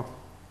direct sum of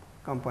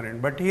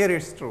component, but here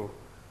it is true.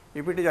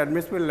 If it is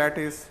admissible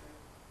lattice,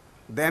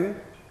 then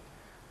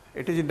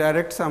it is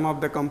direct sum of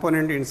the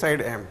component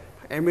inside M.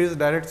 M is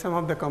direct sum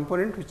of the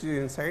component which is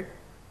inside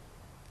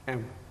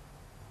M.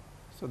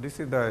 So, this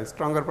is the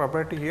stronger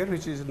property here,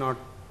 which is not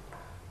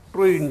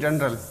true in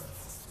general.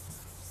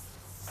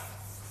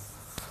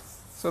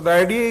 So, the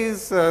idea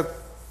is I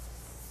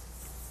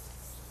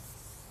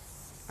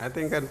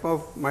think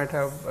Anupam might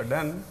have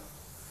done.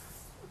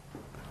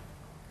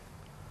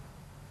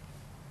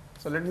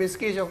 So, let me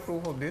sketch a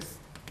proof of this.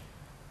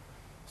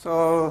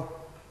 So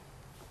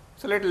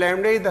let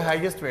lambda is the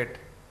highest weight,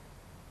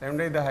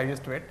 lambda is the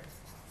highest weight.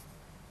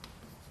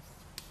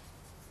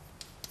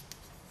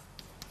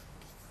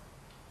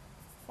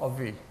 Of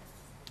V.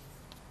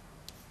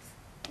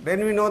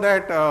 Then we know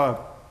that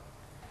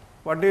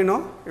what do you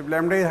know? If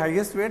lambda is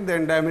highest weight,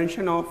 then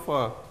dimension of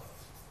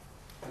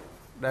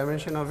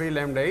V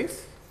lambda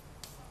is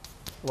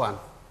 1.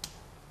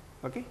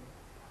 Okay.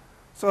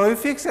 So we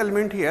fix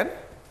element here.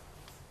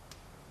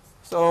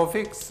 So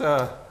fix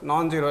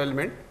non-zero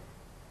element,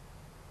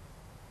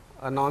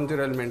 a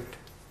non-zero element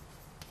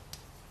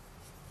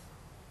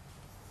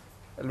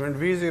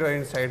V0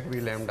 inside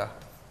V lambda,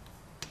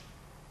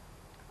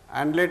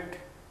 and let.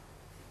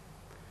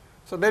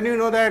 So then you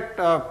know that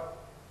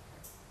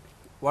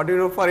what do you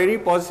know, for any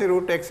positive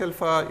root x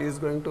alpha is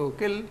going to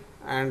kill,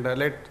 and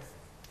let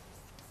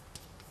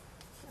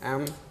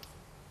M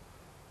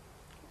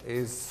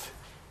is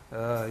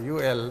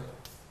UL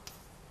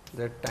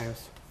z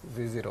times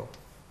V0.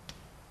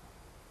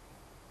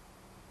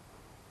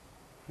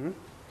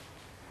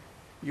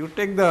 You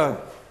take the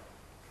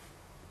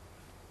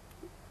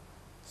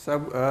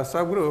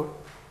subgroup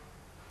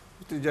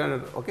which is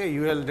generated, okay,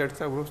 UL z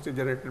subgroups is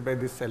generated by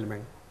this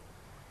element.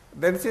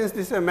 Then since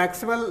this is a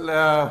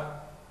maximal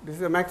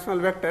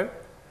vector,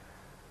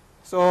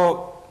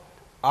 so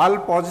all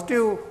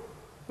positive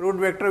root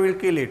vector will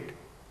kill it,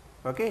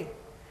 okay,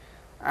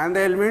 and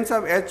the elements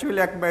of H will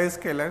act by a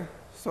scalar.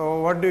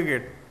 So what do you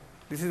get?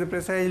 This is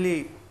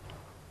precisely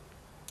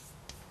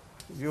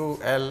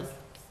UL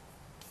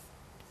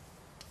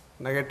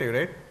negative,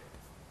 right?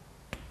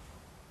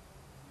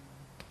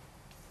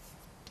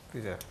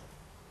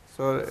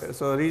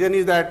 So reason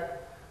is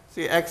that,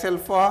 see, x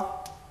alpha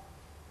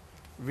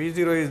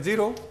V0 is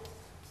 0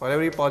 for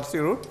every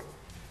positive root,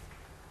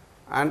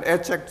 and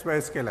H acts by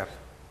scalar,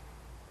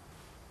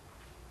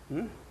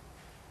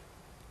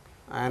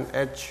 and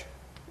H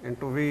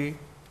into V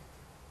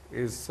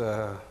is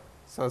so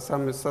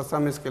some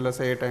scalar,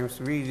 say A times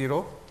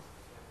V0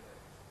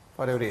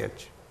 for every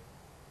H,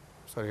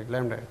 sorry,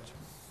 lambda H,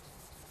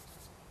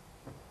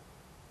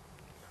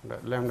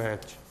 lambda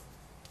H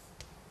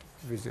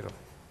V0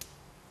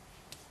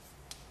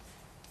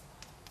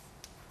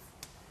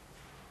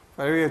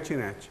 for every H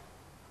in H.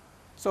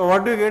 So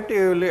what do you get?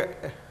 You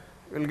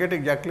will get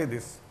exactly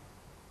this.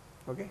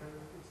 Okay.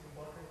 It's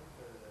important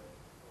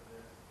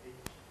H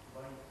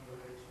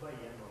by N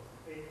of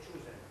H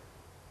choose N.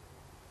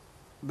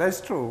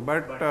 That's true,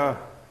 but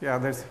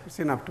yeah, it's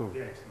enough too.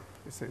 Yeah,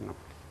 It's enough.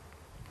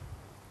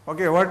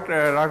 Okay, what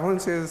Raghavan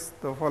says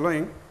the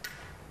following,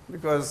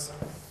 because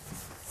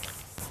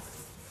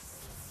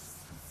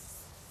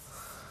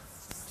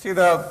see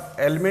the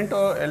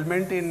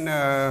element in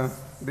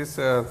this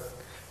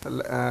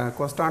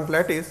constant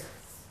lattice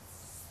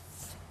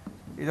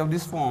is of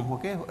this form,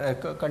 okay,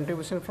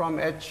 contribution from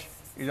H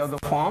is of the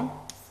form,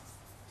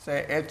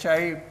 say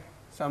Hi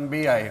some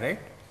Bi, right,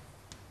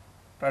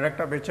 product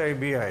of Hi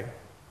Bi,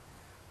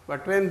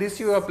 but when this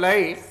you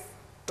apply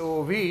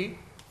to V,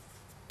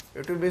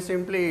 it will be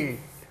simply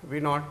V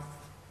naught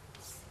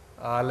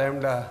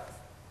lambda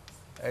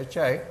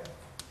Hi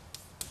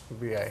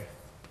Bi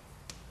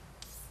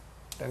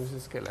times the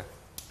scalar.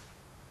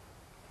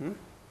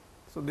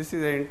 So this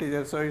is an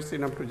integer, so it's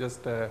enough to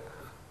just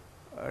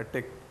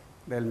take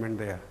the element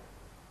there.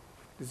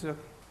 This is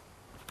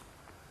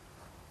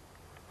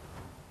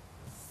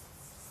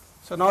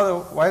so now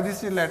why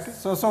this is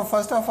lattice? So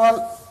first of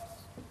all,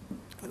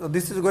 So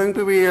this is going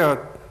to be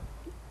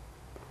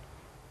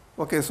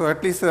okay. So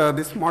at least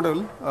this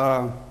model.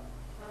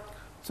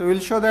 So we'll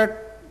show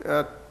that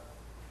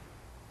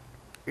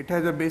it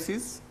has a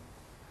basis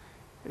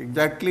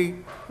exactly,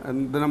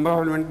 and the number of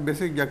element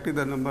basis exactly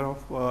the number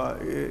of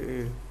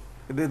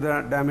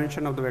the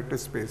dimension of the vector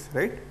space,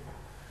 right?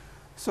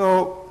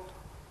 So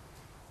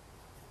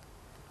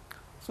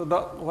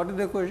what is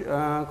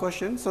the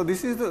question? So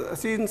this is the,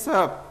 since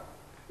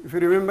if you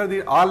remember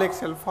the all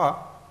x alpha,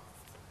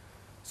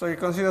 so you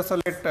consider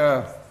select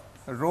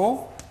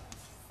rho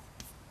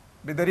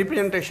with the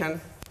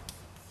representation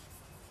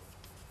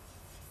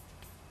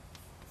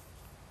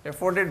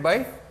afforded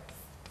by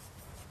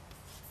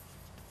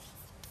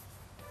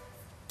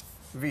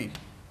V.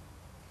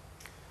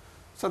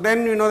 So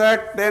then you know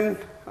that then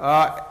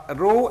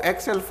rho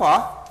x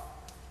alpha,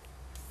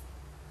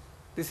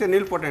 this is a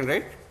nilpotent,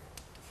 right?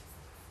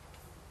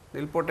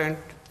 Nilpotent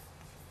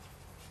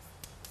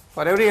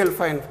for every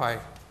alpha in phi.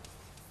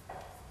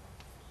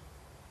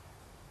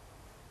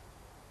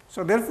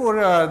 So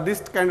therefore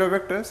this kind of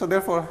vector, so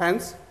therefore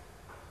hence,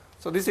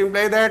 so this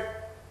implies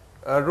that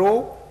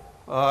rho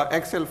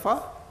x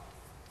alpha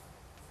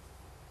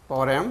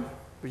power m,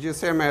 which is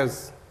same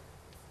as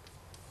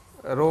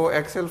rho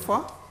x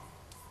alpha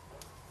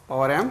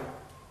power m,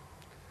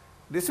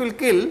 this will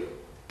kill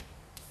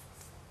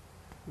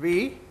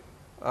V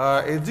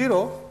is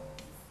 0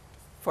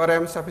 for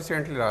m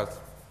sufficiently large,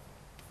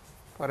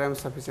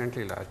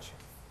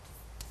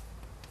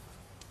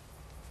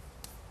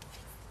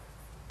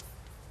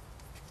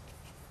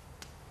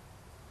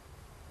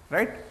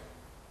 right.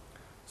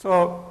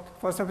 So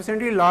for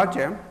sufficiently large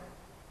m,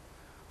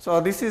 so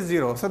this is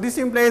 0. So this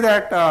implies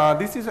that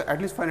this is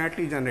at least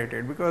finitely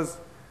generated, because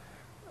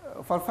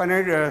for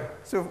finite,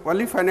 so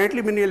only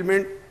finitely many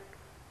element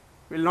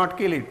will not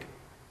kill it.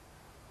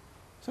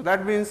 So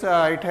that means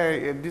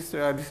this is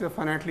a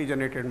finitely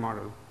generated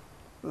model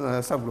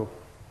subgroup.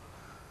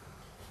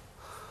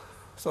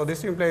 So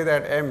this implies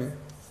that M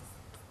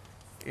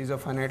is a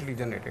finitely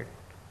generated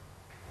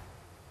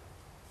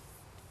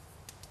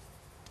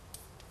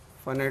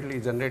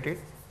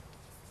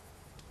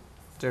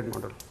Z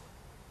model.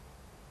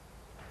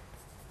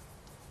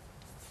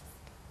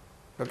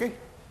 Okay.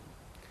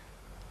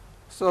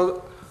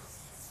 So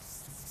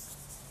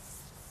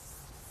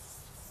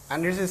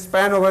and its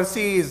span over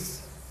C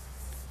is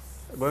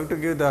going to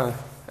give the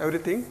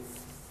everything.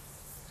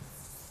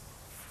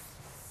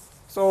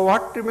 So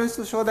what remains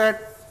to show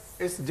that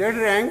its Z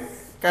rank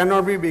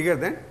cannot be bigger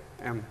than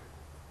M.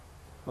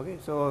 Okay,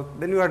 so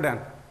then you are done.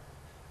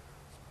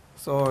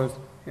 So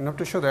enough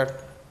to show that.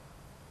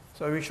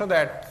 So we show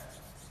that.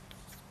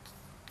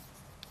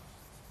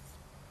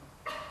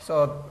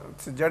 So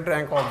it's Z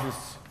rank of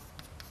this.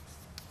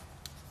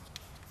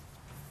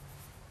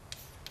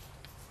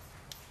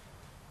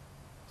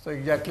 So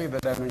exactly the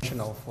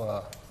dimension of.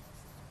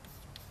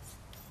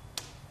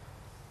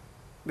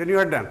 Then you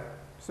are done.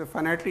 So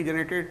finitely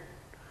generated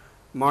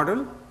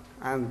model,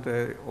 and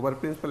over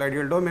principal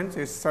ideal domains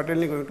is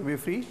certainly going to be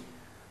free.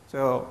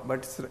 So,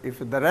 but if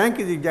the rank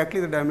is exactly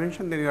the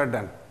dimension, then you are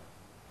done.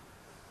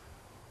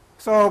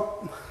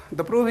 So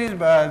the proof is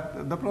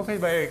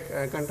by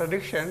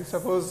contradiction.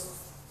 Suppose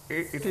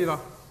it is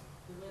not.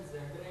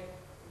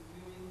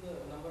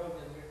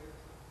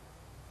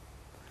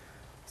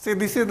 See,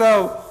 this is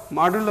the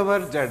model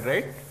over Z,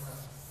 right?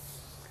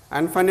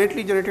 And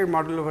finitely generated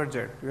model over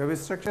Z. We have a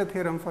structure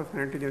theorem for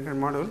finitely generated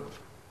model.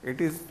 It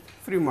is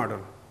free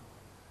model.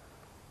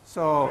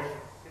 So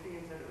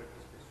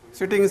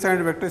sitting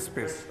inside a vector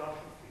space.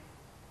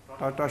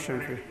 Torsion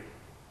free.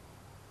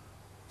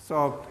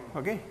 So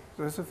okay,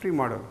 so it's a free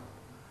model.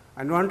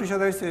 And we want to show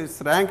that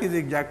its rank is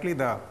exactly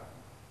the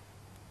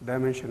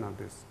dimension of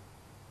this.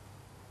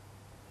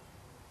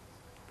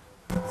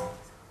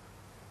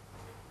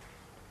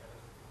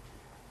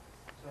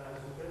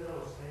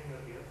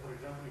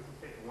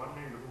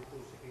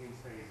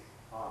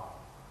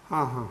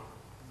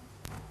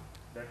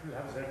 That will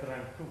have Z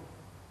rank too,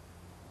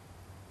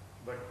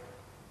 but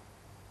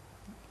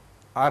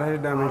R has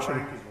dimension. R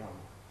rank is 1.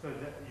 So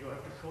that you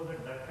have to show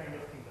that that kind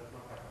of thing does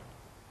not happen.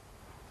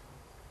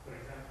 For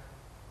example,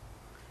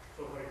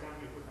 you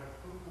could have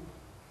two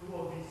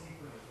of these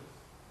sequences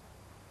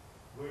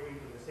going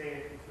into the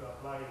say if you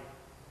apply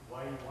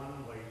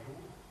y1, y2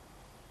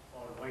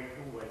 or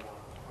y2, y1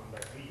 on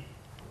that V,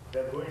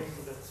 they are going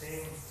into the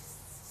same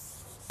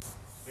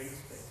ring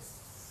space.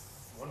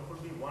 One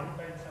could be 1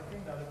 times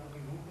something, the other could be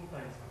 √2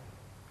 times something.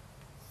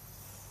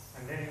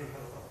 And then you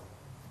have a problem.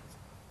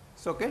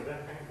 So okay.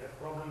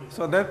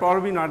 So that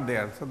problem is not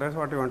there. So that's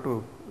what you want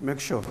to make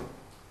sure.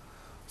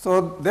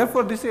 So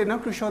therefore, this is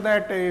enough to show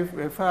that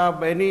if I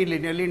have any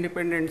linearly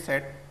independent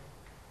set,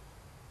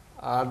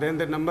 then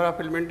the number of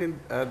elements in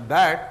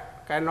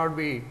that cannot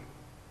be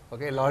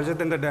larger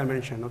than the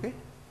dimension. Okay.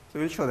 So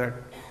we'll show that.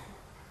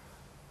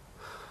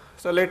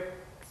 So let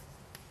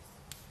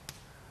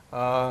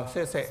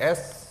say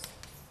S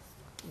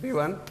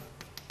V1,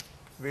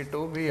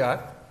 V2, Vr,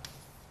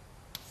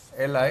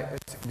 Li,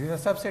 this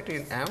is a subset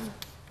in M,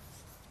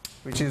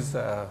 which is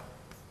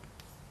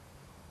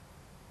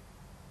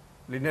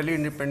linearly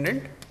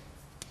independent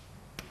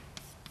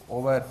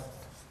over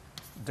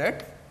Z,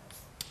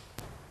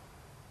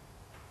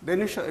 then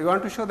you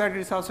want to show that it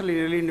is also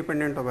linearly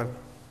independent over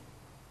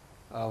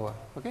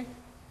okay.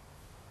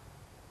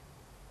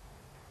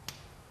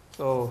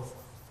 So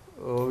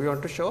we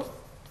want to show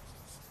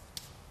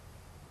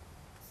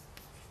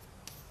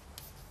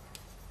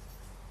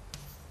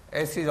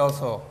S is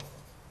also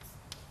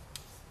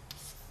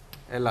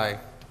Li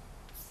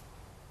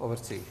over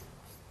C.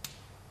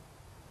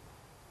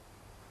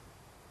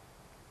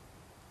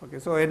 Okay,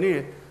 so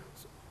it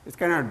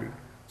cannot be.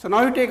 So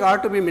now you take R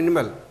to be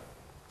minimal.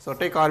 So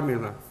take R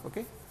minimal.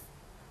 Okay.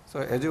 So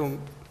assume.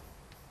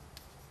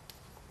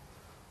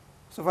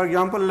 So for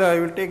example,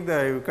 you will take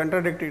you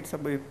contradict it.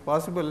 If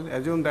possible,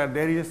 assume that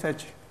there is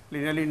such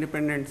linearly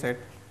independent set,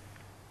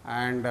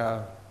 and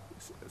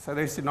so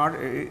that it's not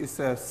it's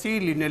C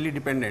linearly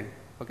dependent.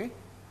 Okay.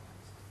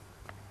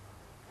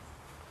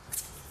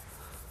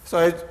 So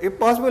if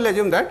possible,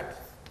 assume that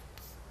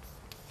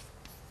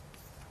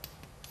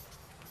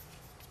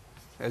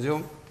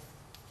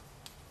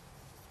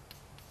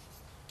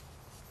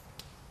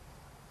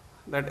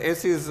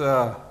S is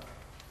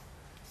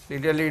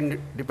linearly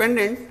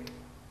dependent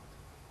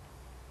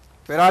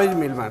where R is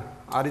minimal.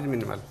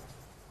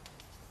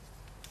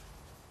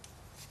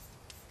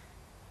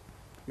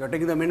 You are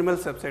taking the minimal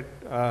subset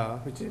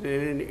which is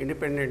linearly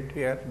independent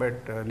here,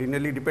 but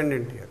linearly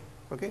dependent here.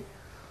 Okay.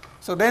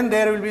 So then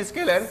there will be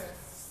scalar,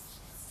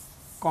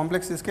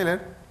 complex scalar.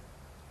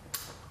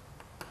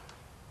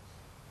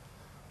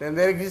 Then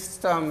there exists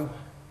some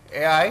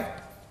AI,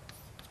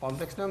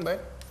 complex number,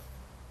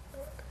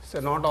 so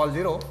not all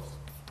 0.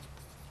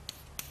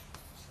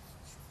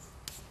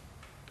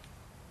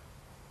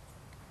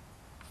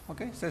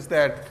 Okay, such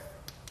that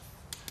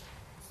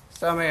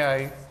some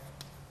AI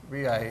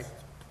Vi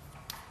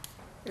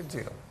is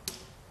 0.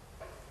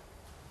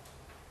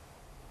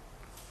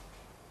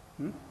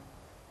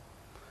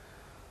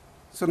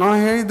 So now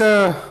here is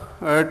the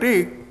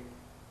trick.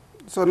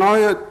 So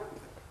now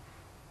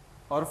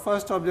our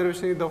first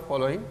observation is the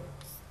following.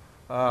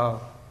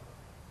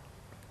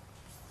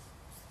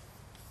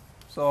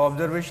 So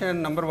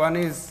observation number 1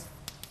 is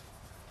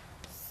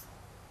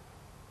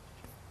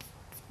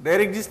there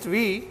exists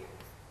V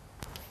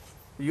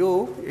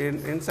U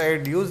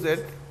inside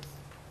UZ,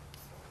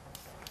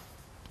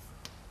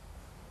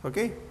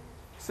 okay,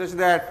 such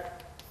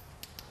that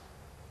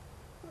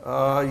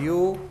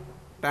U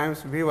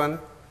times V1.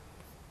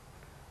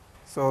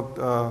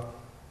 So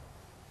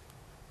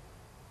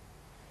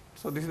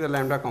this is the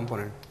lambda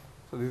component.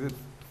 So this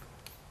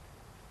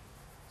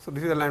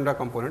is the lambda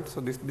component.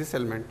 So this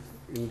element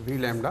in V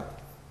lambda.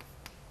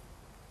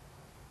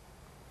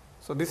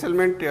 So this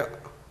element,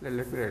 let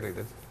me write like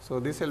this. So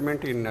this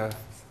element in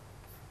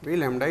V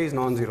lambda is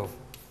non-zero,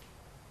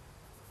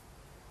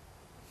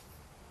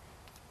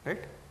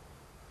 right?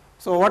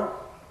 So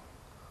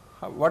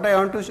what I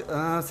want to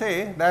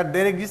say that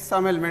there exists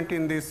some element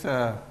in this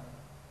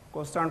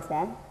constant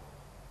form,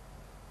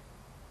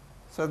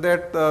 so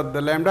that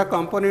the lambda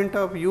component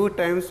of U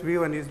times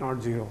V1 is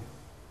not 0.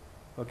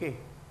 Okay.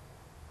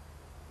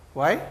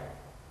 Why?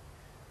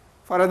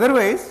 For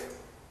otherwise,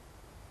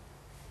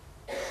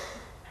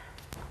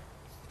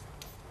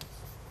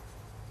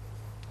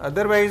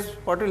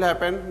 what will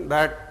happen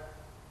that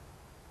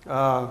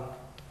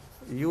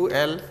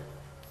UL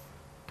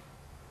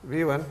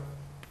V1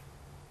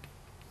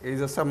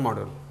 is a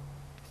submodel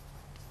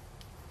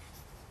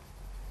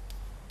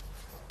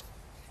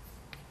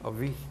of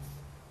V.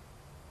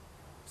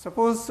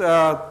 Suppose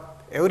there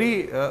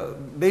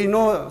is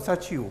no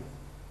such U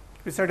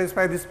to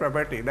satisfy this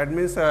property. That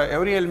means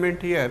every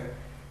element here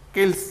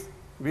kills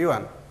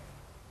V1.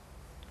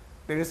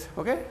 There is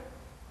okay.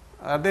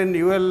 Then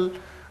UL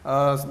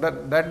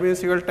that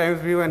means UL times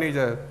V1 is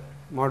a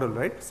model,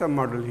 right? Some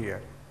model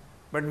here,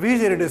 but V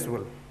is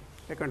irreducible.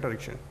 A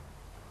contradiction.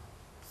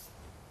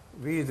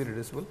 V is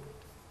irreducible.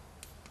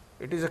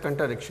 It is a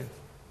contradiction.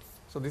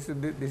 So this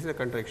is a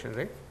contradiction,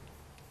 right?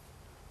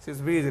 Since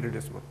V is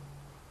irreducible.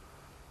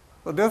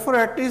 So therefore,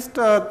 at least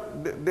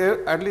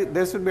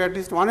there should be at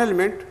least one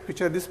element which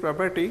has this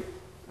property.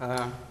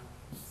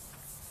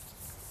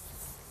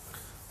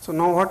 So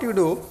now what you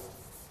do?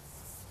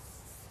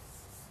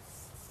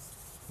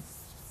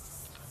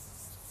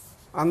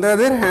 On the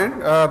other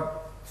hand,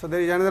 so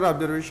there is another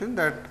observation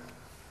that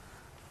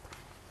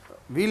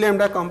V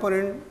lambda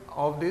component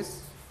of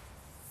this.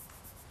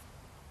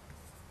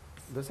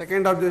 The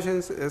second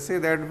observation say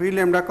that V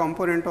lambda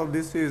component of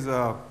this is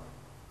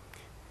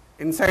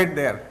inside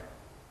there.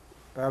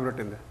 I have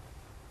written there.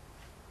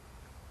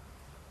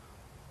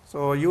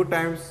 So U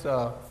times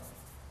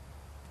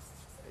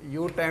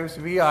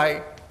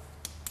Vi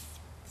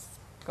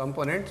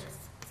component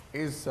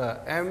is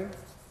M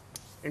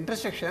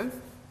intersection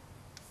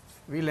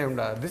V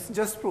lambda. This is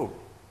just proved.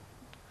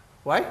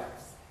 Why?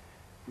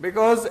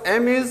 Because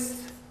M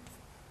is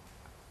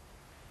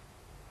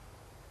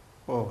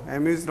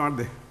M is not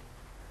there.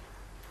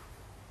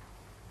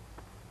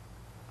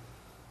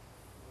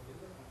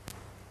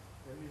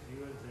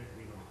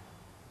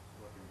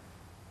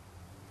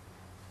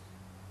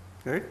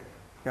 right?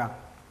 Yeah.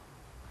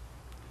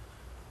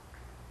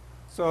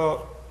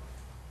 So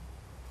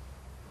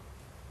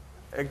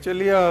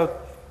actually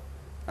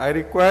I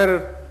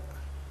require,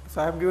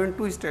 so I have given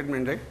two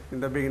statements, right, in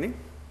the beginning.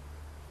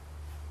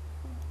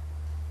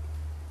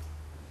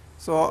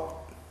 So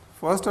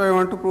first I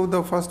want to prove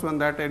the first one,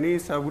 that any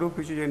subgroup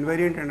which is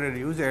invariant under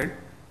UZ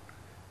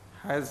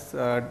has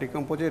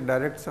decomposite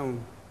direct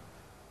sum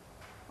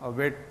of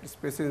weight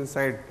spaces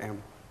inside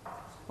M.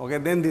 Okay,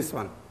 then this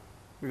one,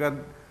 because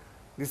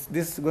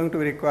this is going to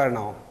be required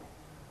now.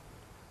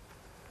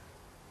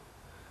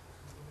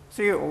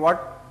 See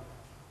what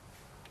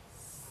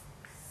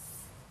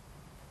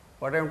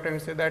I am trying to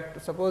say,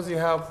 that suppose you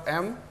have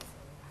M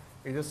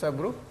is a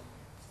subgroup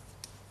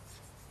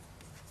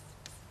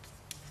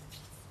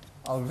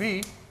of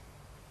V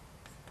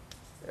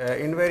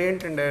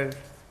invariant under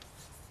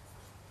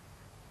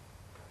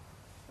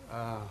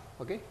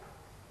okay,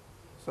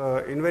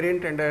 so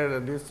invariant under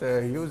this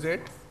UZ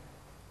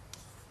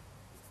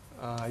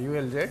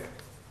ULZ,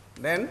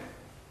 then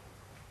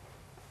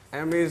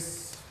M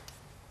is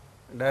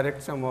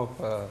direct sum of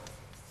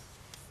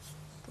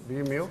V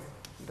mu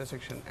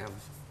intersection M.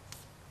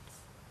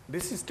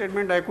 This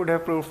statement I could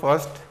have proved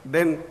first,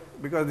 then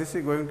because this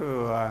is going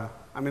to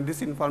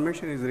this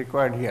information is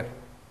required here.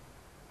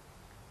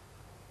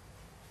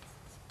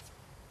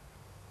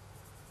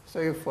 So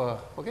if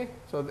okay,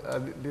 so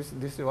this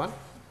is one,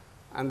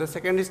 and the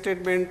second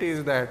statement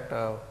is that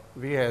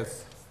V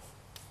has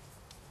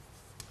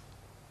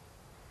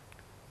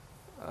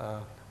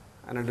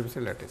an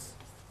adversarial lattice.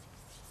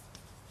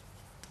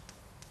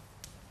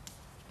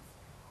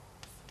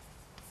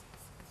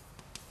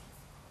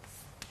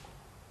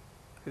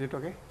 Is it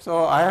okay?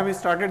 So I have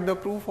started the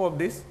proof of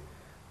this,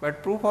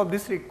 but proof of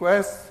this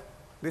requires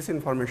this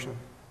information.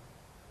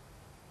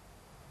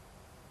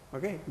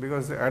 Okay,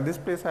 because at this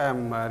place I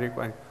am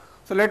requiring.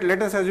 So let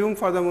us assume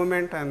for the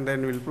moment, and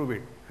then we will prove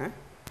it.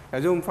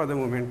 Assume for the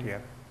moment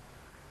here.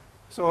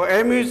 So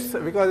M is,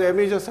 because M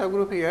is a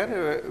subgroup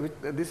here,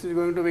 this is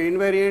going to be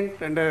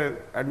invariant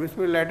under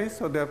admissible lattice.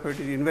 So therefore it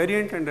is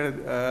invariant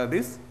under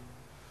this.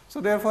 So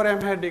therefore M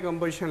had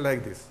decomposition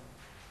like this.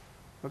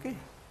 Okay.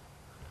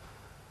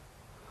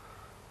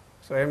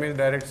 So M is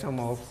direct sum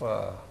of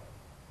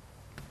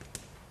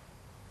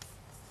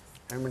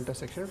M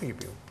intersection V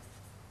mu.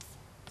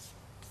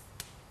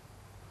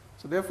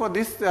 So therefore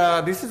this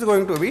is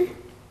going to be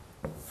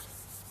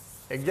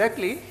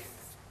exactly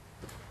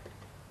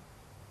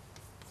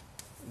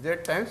Z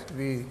times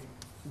V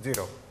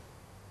 0.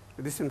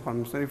 This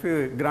information, if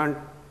you grant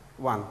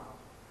 1,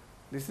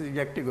 this is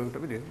exactly going to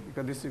be this,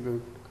 because this is going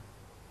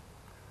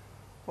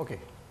to, okay.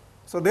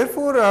 So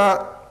therefore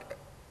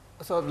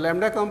so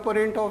lambda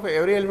component of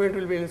every element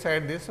will be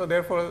inside this. So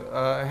therefore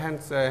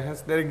hence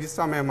there exists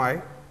some Mi.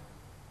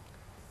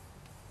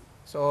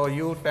 So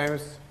U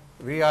times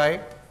Vi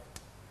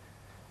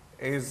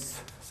is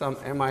some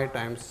Mi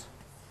times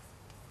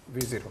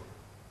V0.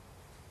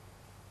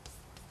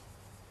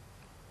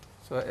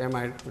 So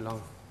Mi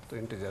belongs to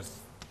integers,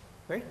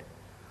 right?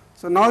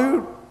 So now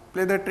you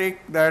play the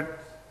trick that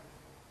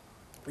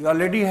you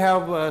already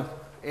have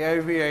Ai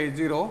Vi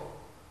 0,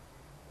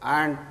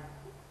 and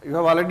you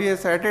have already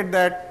asserted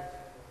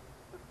that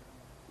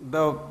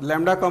the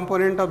lambda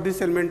component of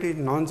this element is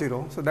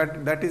non-zero. So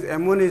that is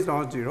M1 is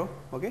not 0.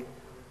 Okay.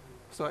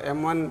 So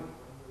M1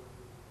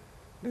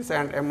 this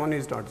and M1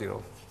 is not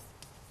 0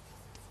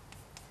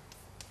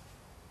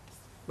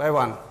 by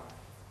 1,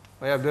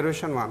 by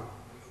observation 1.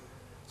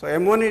 So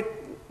M1 is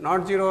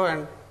not 0,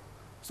 and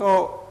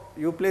so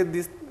you play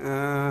this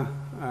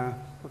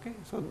okay.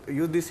 So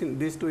use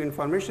these two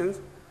informations.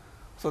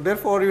 So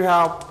therefore you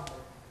have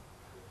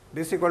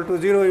this equal to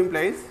 0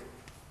 implies,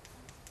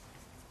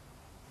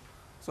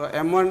 so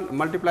M1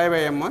 multiply by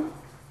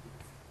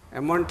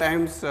M1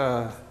 times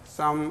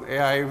some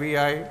Ai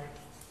Vi.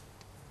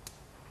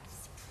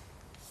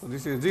 So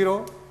this is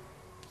 0,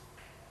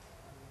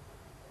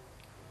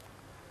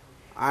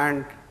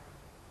 and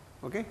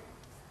okay.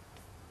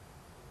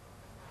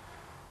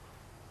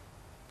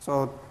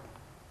 So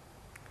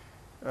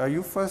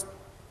you first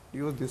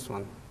use this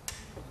one.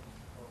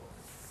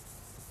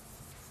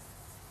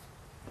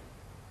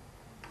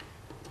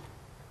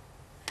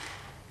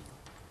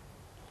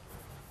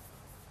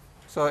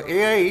 So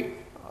Ai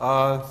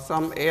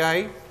some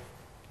Ai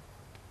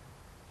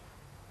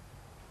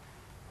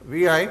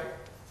Vi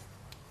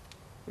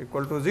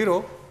equal to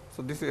 0.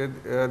 So this is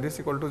this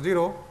equal to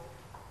 0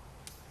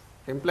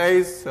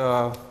 implies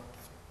the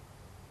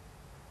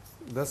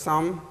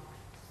sum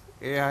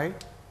Ai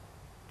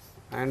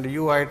and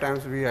Ui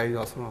times Vi is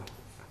also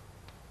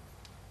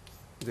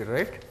 0,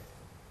 right?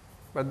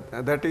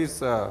 But that is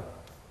so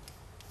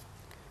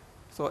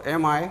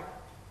Mi,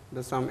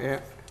 the sum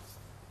A.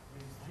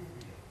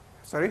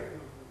 Sorry?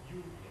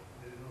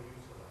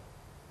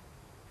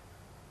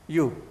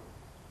 U.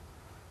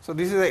 So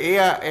this is the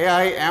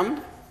Ai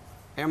M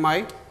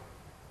Mi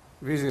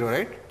V0,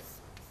 right?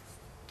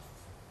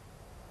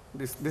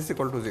 This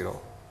equal to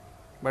 0.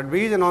 But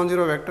V is a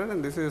non-zero vector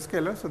and this is a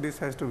scalar, so this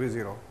has to be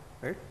 0,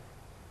 right?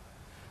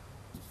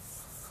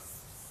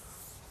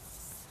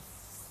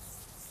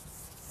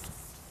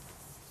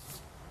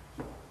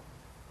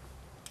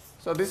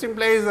 So this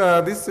implies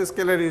this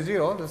scalar is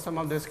 0, the sum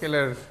of the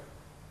scalar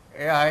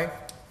ai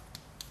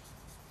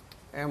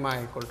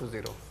mi equal to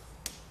 0.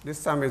 This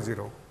sum is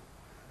 0.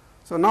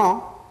 So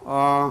now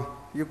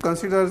you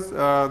consider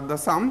the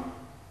sum.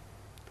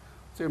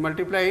 So you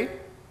multiply,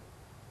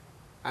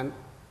 and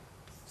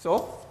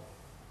so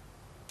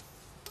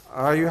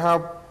you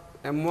have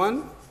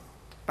m1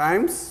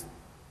 times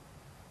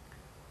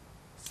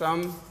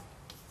sum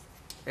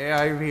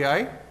ai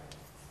vi,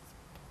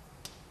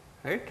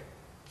 right.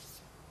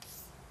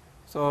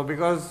 So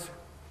because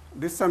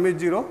this sum is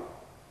 0,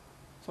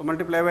 so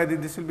multiply by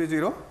this will be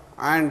 0,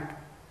 and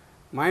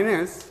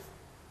minus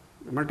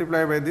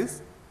multiply by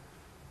this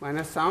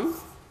minus sum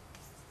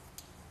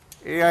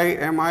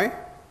ai mi,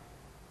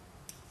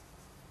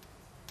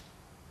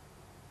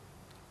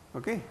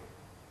 okay.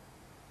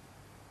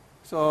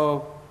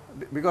 So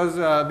because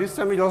this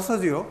sum is also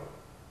 0,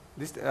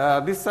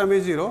 this sum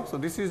is 0, so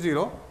this is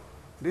 0,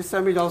 this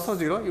sum is also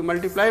 0, you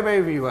multiply by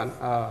v1,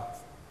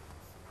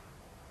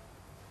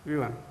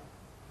 v1.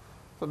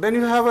 So then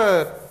you have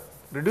a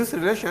reduced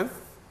relation.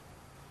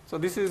 So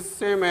this is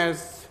same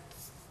as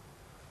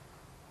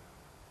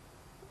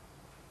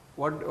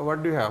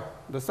what do you have?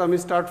 The sum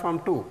is start from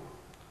 2.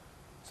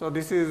 So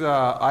this is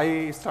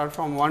I start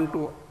from 1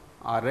 to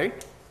r,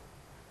 right?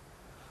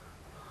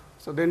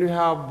 So then you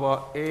have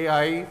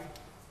ai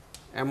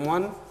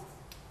m1,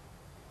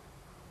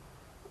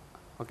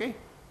 okay.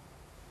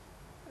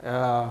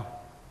 So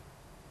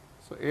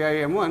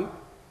ai m1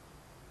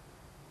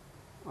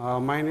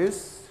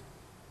 minus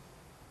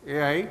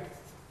ai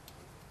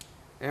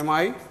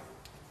mi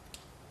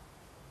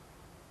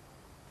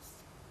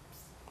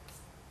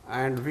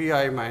and vi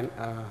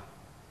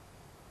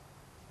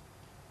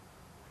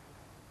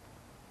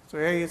so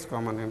ai is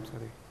common, I am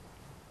sorry.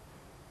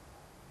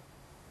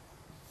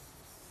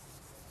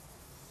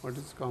 What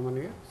is common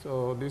here?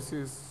 So this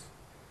is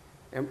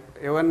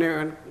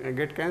a1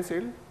 get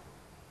cancelled,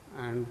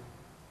 and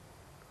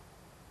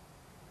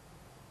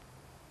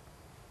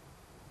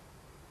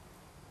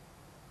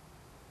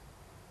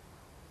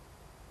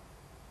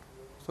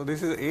so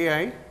this is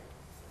ai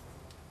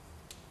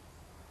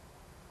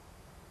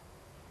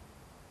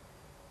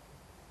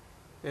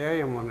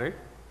m1, right?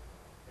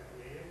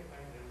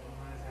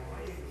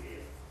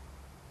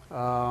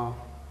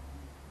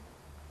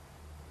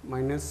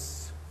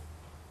 Minus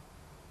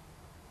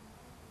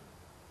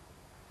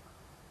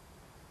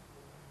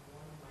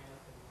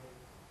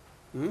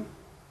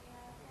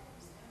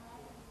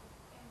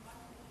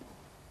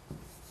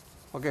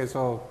okay,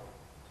 so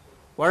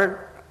what?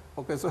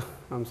 Okay, so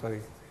I am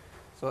sorry.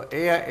 So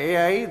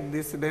ai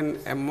this then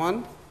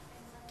m1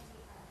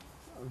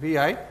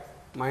 vi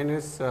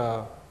minus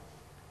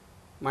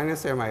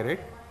minus mi, right?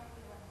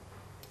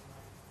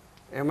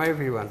 mi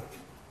v1.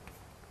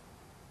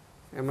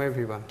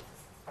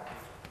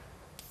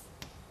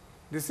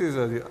 This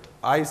is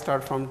I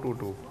start from 2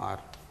 to r.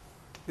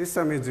 This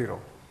sum is 0.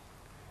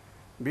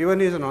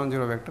 b1 is a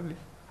non-zero vector,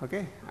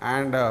 okay,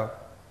 and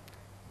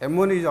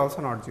m1 is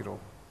also not 0.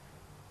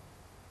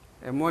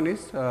 m1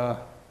 is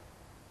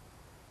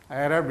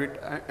I arrived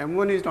it.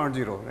 M1 is not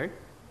 0, right?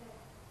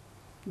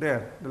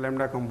 There, the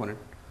lambda component.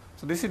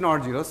 So this is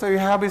not 0. So you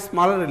have a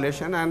smaller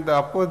relation, and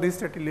of course this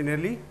set is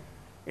linearly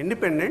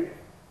independent.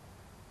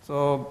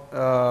 So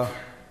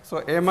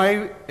so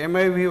mi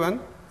v1.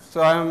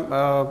 So I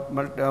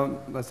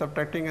am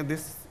subtracting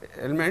this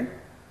element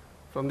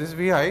from this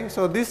vi.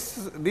 So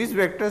these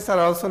vectors are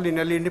also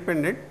linearly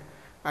independent,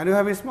 and you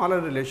have a smaller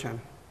relation.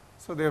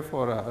 So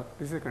therefore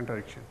this is a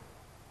contradiction.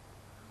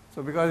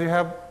 So because you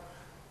have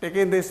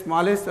taken the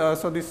smallest,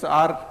 so this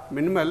R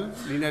minimal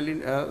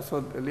linearly,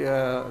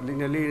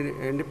 linearly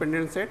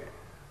independent set,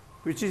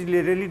 which is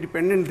linearly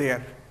dependent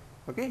there,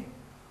 okay.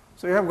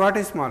 So you have got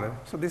a smaller,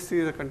 so this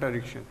is a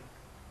contradiction.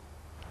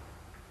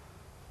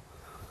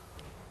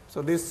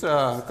 So this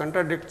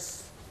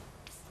contradicts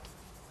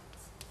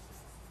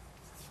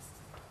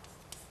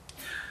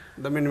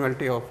the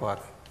minimality of R.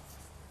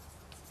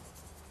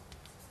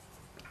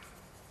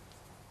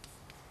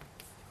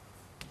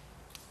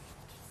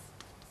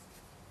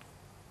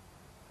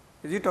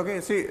 Is it okay?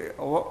 See,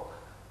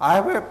 I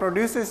have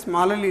produced a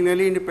smaller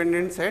linearly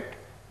independent set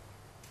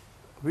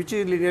which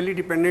is linearly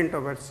dependent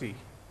over C.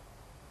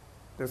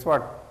 That is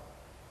what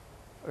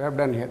we have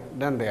done here,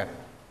 done there.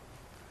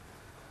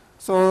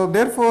 So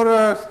therefore,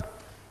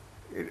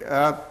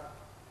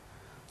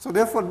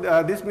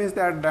 this means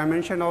that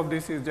dimension of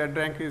this is Z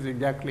rank is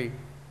exactly,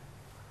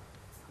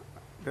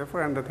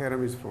 therefore, and the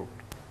theorem is proved.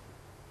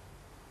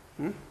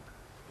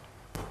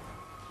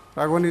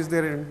 Raghavan, is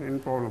there in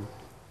problem?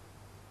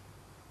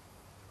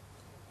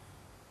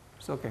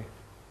 It's okay.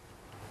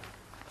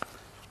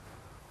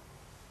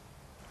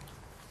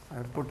 I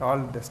have put all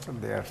the stuff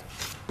there.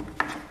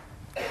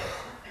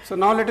 So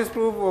now let us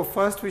prove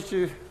first which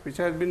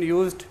has been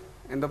used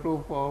in the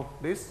proof of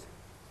this.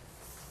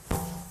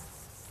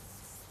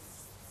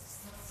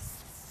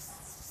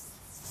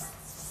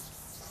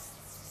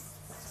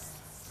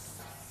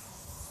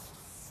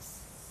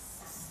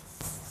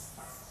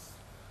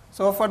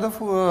 So for the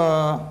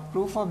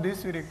proof of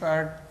this we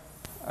required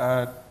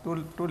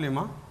two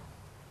lemma.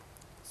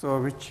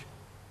 So, which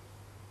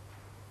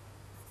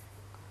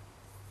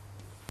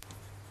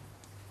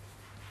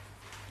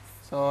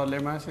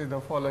lemma is the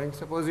following.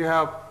 Suppose you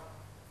have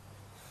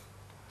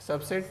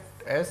subset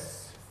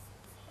S,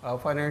 a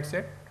finite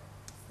set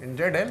in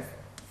ZL,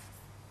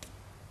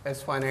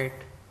 S finite,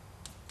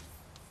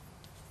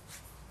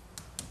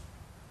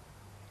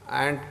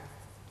 and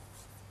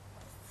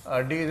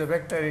D is a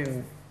vector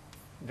in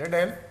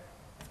ZL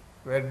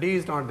where D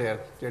is not there,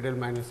 ZL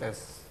minus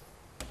S,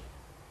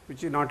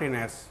 which is not in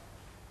S.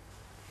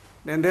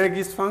 Then there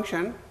exists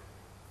function,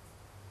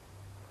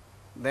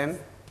 then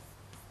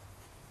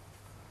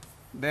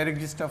there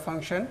exists a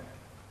function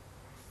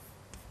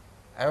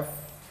f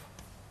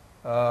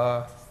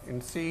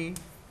in C,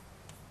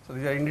 so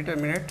these are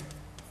indeterminate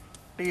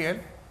TL,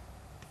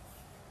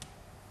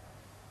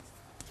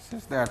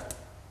 such that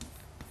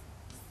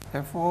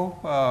f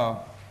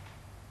of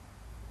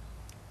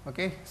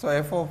okay, so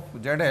f of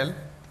ZL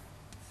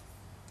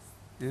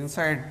is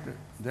inside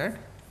Z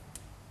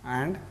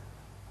and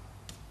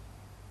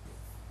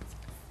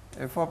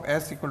f of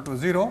S equal to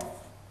 0,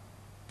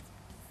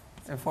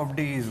 f of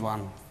D is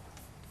 1.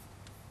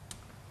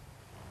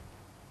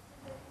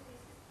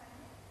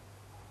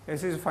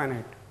 S is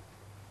finite.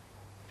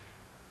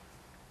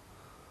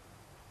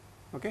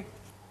 Okay.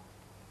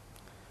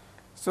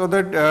 So,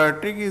 the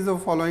trick is the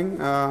following.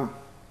 I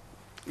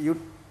will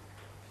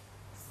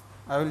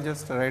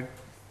just write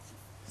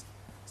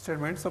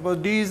statement. Suppose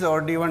D is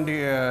or D1, D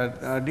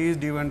is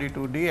D1,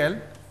 D2,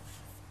 DL,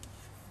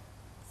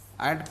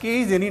 and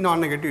K is any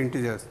non-negative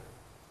integers.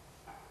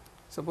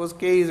 Suppose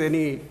K is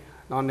any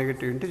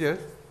non-negative integer,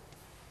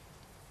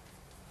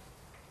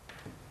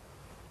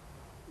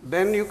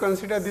 then you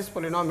consider this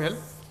polynomial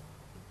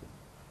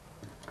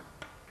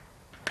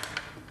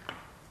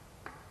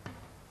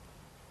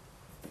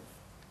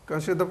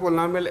the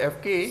polynomial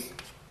Fk,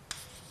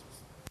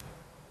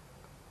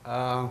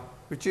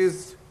 which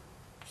is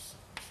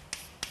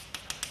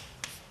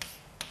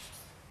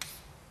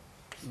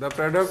the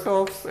product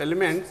of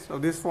elements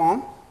of this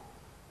form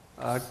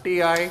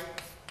Ti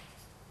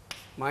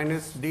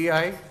minus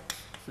Di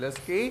plus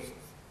K,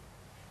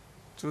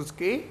 choose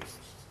K,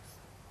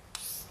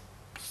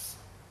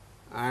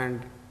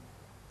 and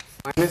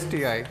minus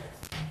Ti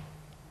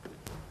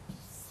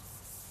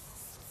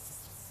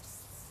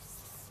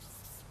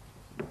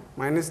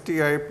minus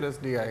Ti plus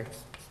Di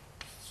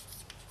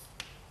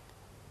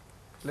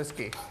plus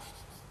K,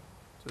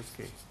 choose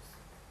K.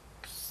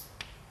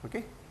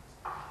 Okay.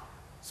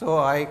 So,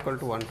 I equal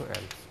to 1 to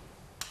L.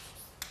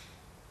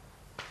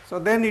 So,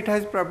 then it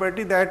has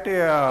property that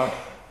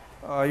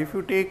if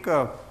you take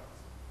a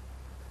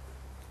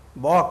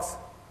box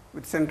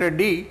with center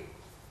D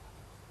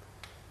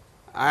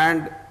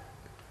and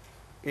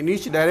in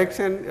each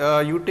direction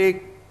you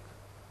take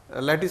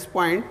a lattice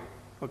point,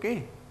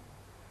 okay.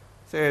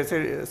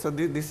 So,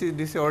 this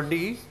is your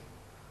D.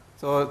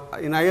 So,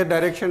 in either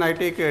direction I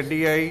take a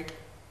Di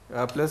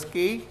plus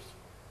K,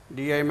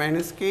 Di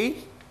minus K,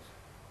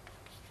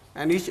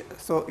 and each,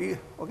 so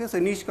okay, so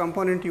in each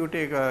component you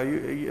take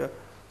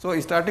so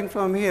starting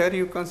from here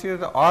you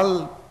consider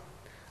all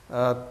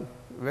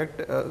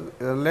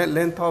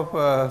length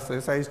of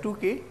size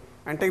 2k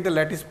and take the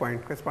lattice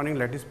point, corresponding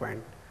lattice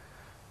point.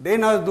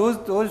 Then as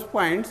those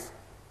points,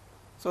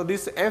 so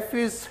this f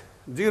is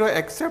 0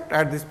 except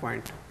at this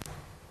point.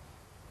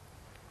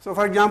 So,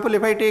 for example,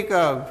 if I take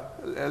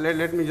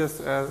let me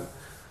just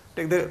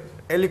take the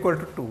L equal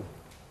to 2. So,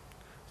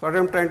 what I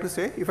am trying to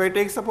say, if I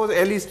take suppose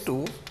L is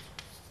 2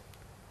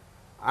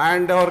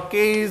 and our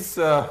K is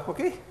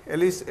okay,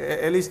 L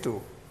is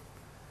 2,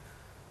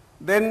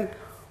 then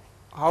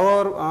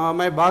how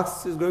my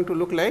box is going to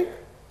look like.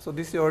 So,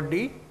 this is your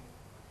D.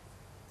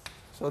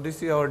 So, this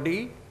is your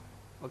D,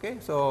 okay.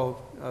 So,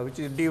 which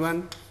is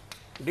D1,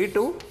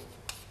 D2,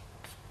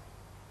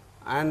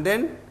 and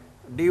then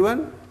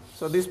D1.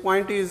 So, this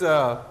point is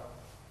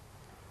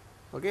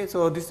okay.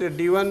 So, this is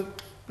D1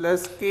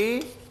 plus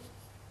K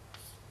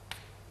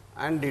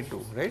and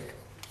D2, right,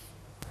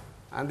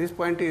 and this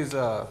point is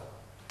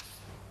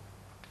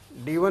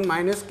D1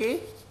 minus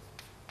K,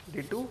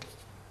 D2.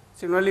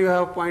 Similarly, you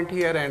have point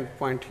here and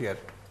point here.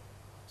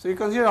 So, you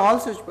consider all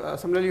such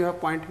similarly you have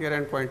point here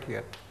and point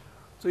here.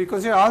 So, you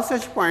consider all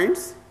such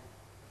points.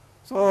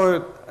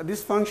 So,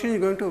 this function is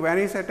going to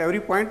vanish at every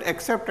point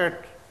except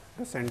at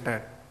the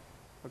center.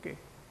 Okay.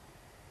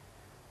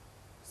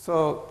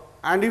 So,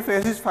 and if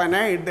S is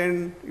finite,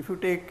 then if you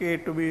take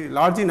it to be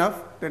large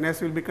enough, then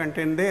S will be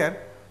contained there.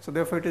 So,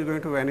 therefore, it is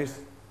going to vanish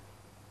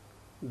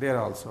there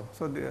also.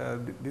 So,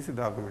 this is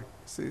the argument.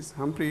 This is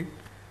Humphrey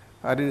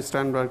Irene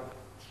Steinberg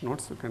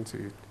notes, you can see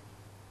it.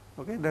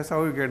 Okay, that is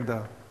how you get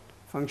the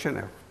function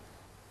f.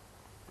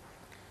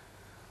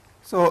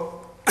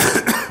 So,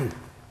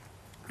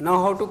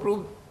 now how to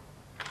prove?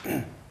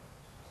 And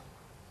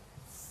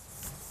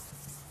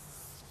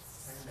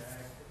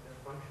the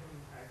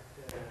function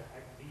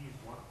at D is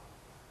 1.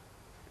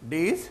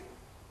 D is?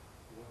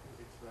 What is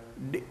its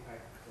value D,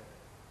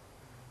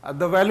 at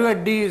the value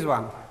at D is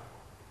 1,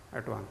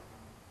 at 1,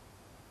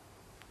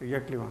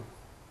 exactly 1.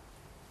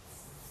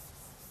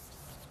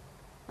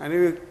 And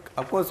you,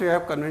 of course, you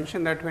have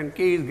convention that when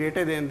k is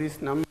greater than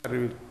this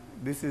number,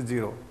 this is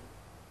 0.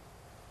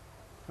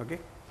 Okay.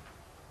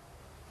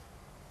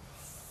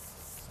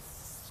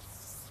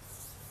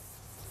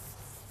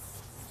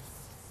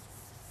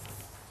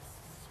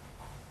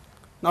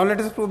 Now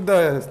let us prove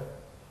this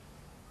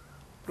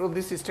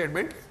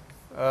statement,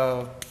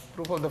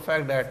 proof of the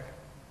fact that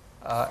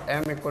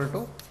m equal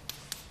to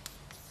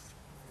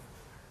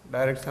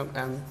direct sum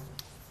m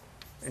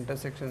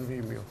intersection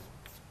v mu.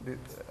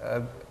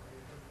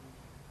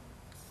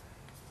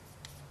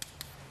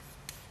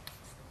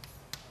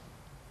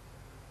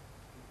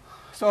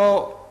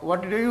 So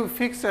what do you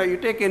fix? You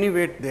take any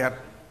weight there.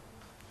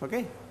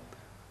 Okay.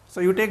 So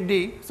you take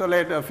d. So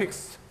let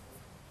fix.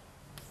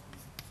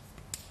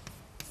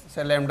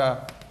 Say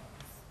lambda.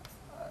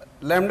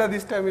 Lambda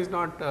this time is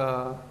not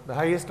the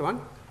highest one.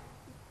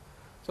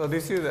 So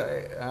this is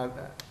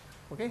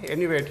okay,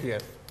 any weight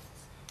here.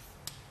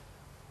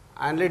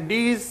 And let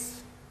d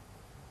is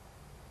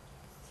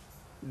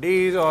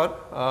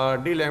or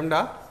d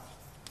lambda,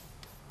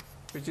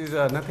 which is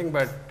nothing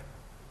but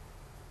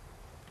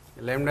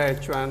lambda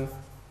h1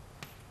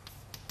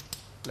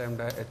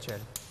 lambda hl,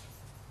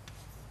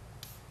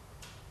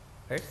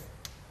 right?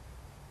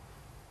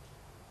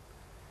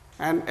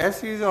 And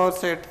S is our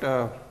set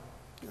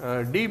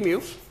d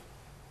mu,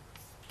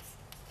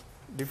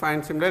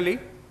 defined similarly,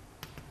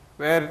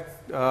 where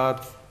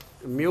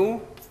mu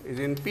is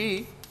in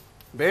P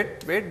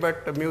weight,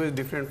 but mu is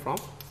different from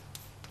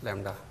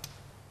lambda,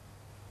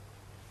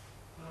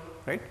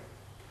 right?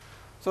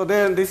 So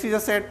then this is a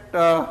set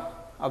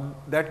of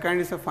that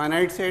kind, is a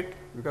finite set,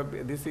 because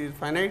this is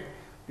finite,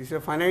 this is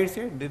a finite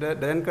set,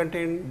 doesn't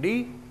contain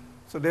d.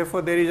 So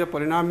therefore there is a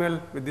polynomial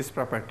with this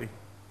property.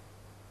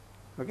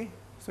 Okay.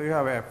 So you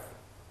have f.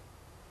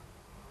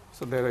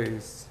 So there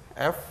is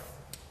f.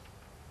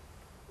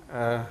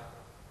 There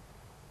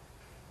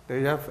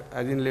is f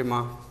as in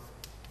lemma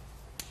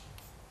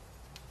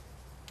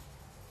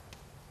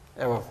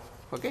above.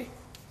 Okay.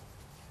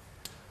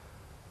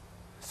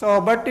 So,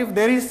 but if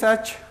there is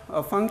such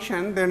a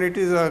function, then it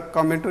is a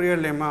combinatorial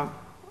lemma.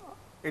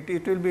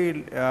 It will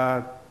be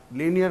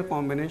linear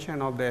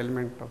combination of the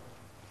element of.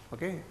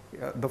 Okay,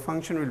 the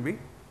function will be.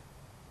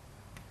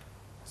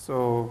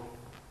 So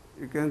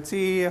you can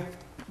see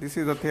this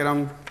is the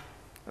theorem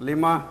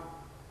lemma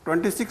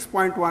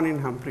 26.1 in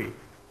Humphrey,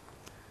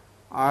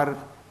 or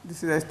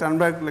this is a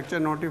Sternberg lecture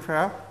note if you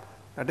have,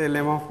 that is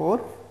lemma 4.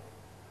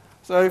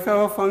 So if you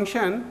have a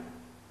function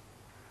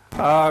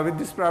with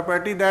this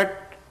property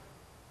that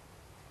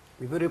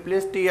if you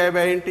replace ti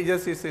by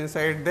integers is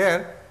inside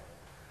there,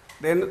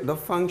 then the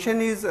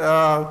function is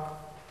a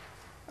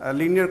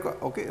linear.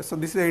 Okay, so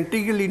this is an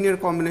integral linear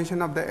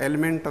combination of the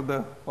element of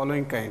the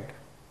following kind.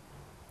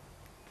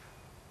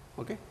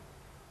 Okay,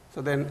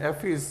 so then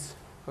f is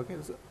okay.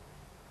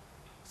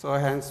 So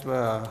hence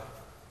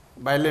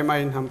by lemma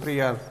in Humphrey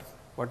or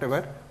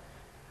whatever.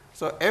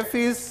 So f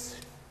is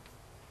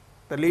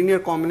the linear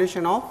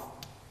combination of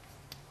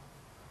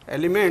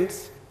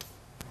elements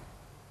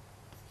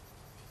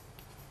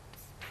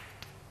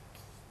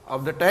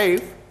of the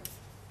type,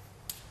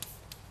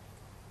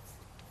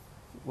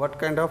 what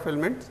kind of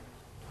elements?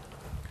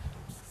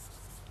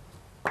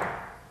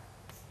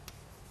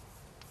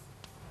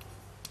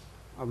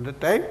 Of the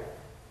type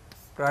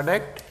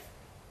product.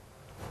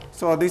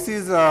 So this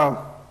is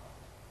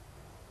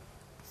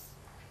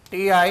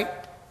Ti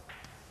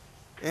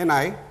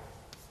Ni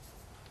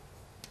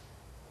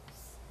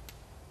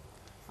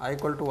I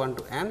equal to 1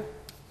 to n,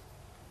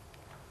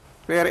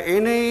 where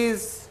Na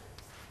is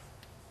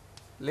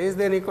less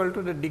than equal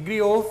to the degree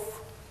of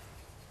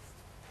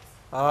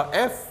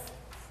f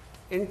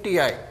in Ti.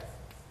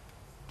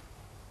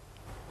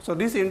 So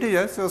this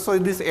integer, so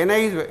this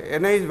Ni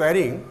is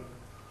varying.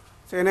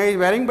 So Ni is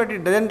varying, but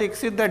it doesn't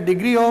exceed the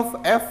degree of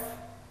f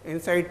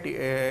inside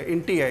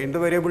in Ti, in the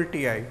variable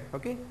Ti.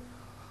 Okay.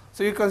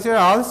 So you consider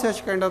all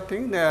such kind of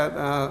thing,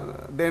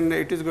 then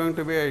it is going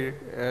to be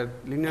a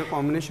linear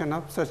combination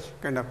of such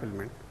kind of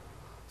element.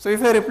 So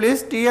if I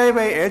replace Ti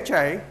by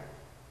Hi,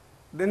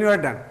 then you are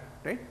done,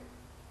 right?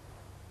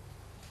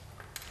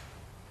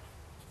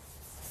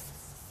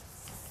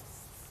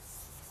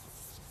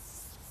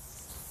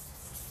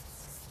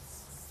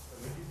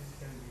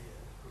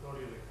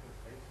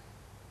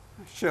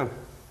 Sure.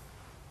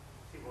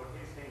 See what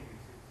he is saying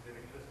is an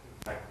interesting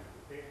fact.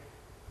 Take,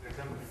 for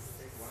example, if you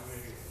take one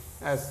variable,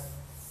 Yes.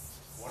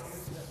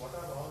 what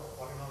are all the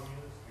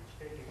polynomials which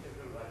take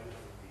integral values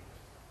of p?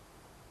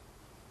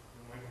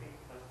 You might think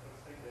first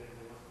sight there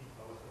must be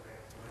powers of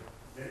x.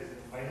 There is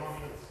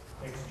binomials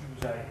x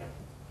choose I,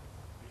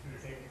 which will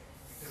take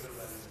integral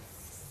values of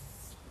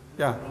p.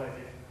 Yeah.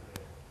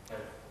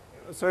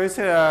 So it's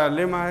a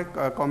lemma,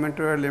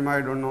 combinatorial lemma,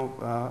 I don't know.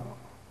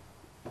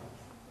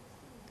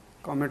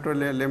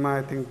 Combinatorial lemma,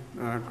 I think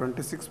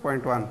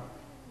 26.1. But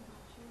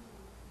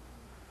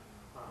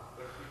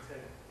it's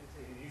an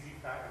easy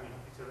fact. I mean,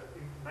 it's a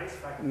nice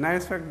fact.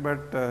 Nice fact,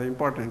 but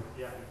important.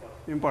 Yeah,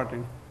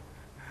 Important.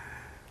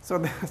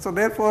 So, so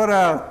therefore,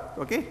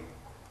 okay.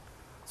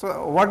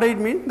 So what does it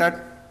mean?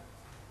 That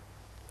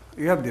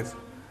You have this.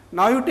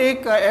 Now you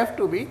take f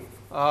to be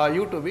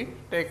u to be,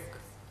 take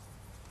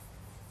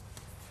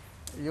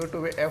u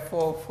to be f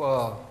of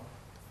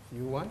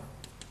u1,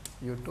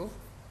 u2,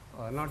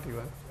 not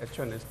u1,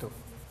 h1 is 2,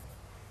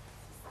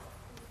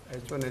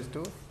 h1 is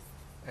 2,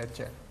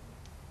 hn,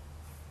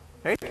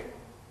 right?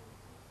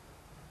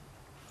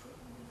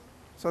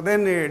 So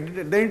then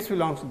it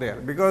belongs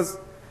there, because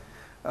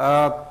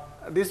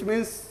this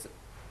means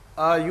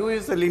u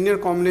is a linear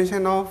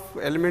combination of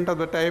element of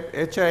the type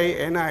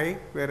hi, ni,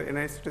 where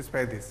ni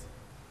satisfy this.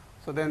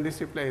 So then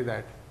this implies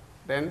that.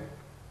 Then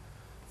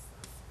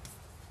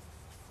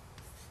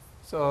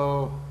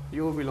so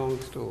u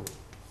belongs to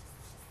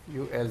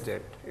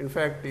ulz. In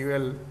fact,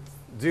 ul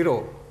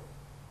 0,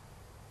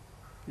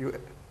 u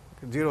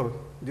 0,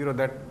 0,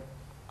 that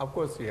of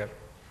course here.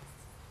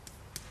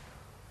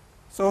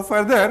 So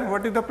further,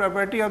 what is the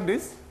property of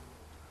this?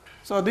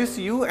 So this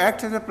u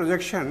acts as a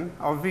projection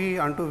of v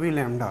onto v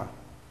lambda.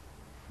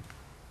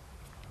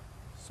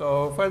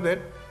 So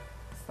further,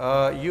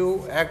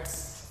 u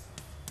acts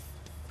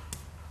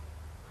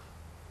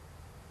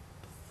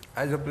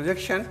as a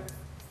projection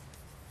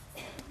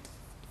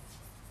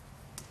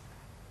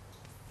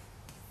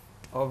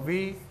of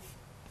v,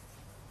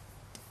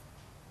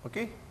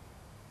 okay,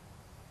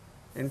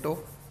 into,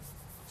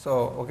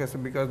 so okay, so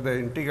because the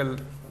integral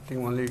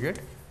thing only you get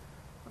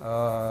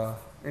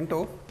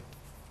into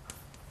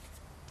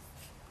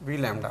v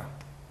lambda.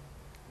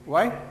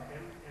 Why? M to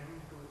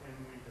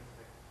M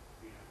intersect.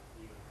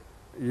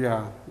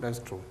 Yeah, that's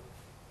true.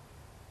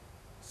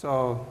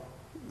 So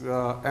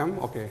m,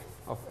 okay,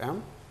 of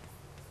m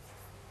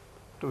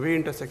to v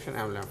intersection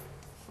m lambda,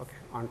 okay,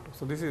 onto.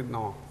 So this is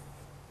now,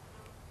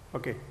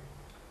 okay.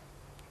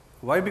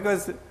 Why?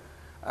 Because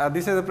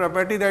this has a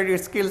property that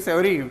it scales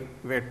every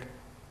weight.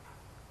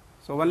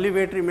 So only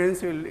weight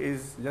remains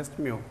is just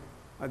mu,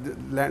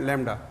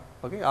 lambda,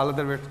 okay, all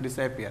other weights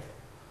disappear.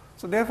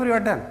 So therefore you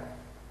are done,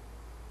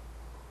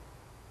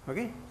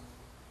 okay.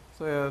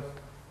 So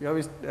you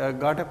have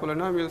got a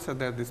polynomial so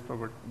that this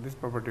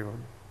property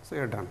holds. So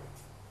you are done.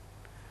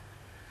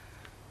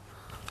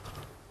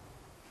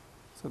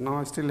 So now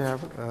I still have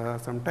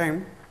some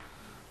time.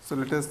 So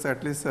let us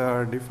at least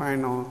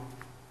define our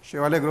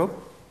Chevalier group,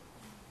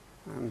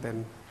 and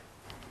then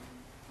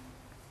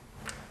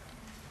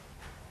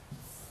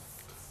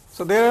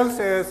so there are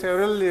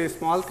several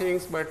small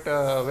things, but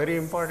very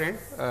important.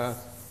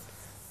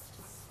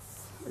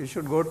 You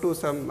should go to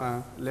some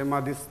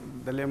lemma,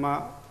 the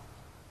lemma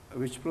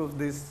which proves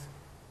this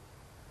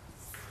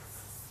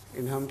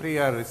in Humphrey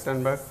or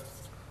Sternberg.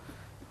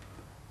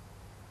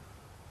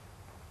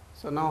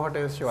 So now what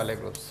is Chevalier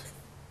groups?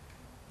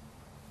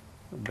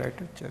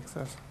 Brighter checks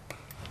are.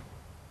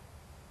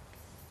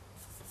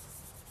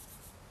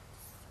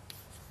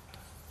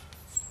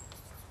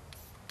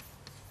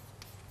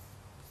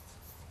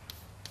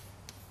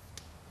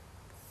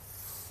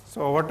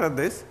 So what are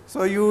this?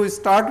 So you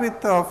start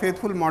with a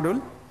faithful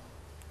module,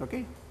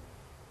 okay.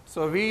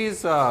 So V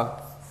is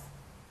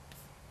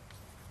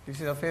this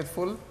is a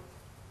faithful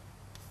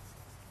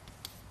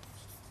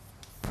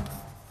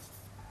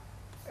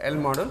L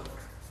model,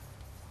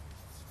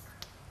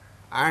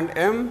 and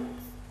M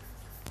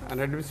an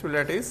admissible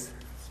lattice.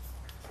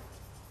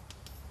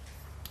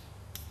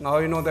 Now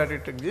you know that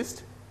it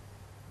exists.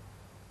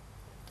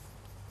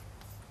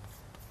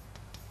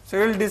 So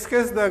we will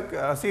discuss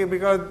the see,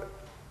 because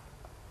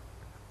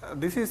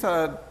this is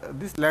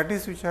this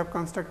lattice which I have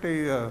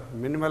constructed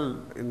minimal,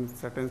 in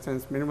certain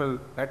sense minimal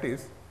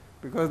lattice,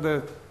 because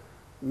the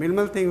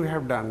minimal thing we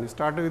have done. You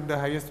started with the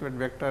highest weight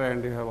vector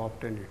and you have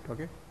obtained it.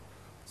 Okay.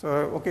 So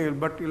okay,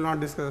 but we will not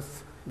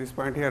discuss this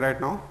point here right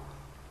now.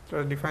 So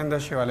let's define the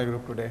Chevalier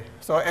group today.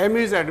 So M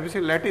is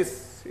admissible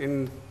lattice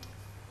in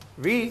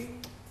V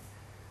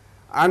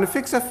and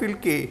fix a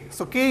field K.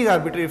 So K is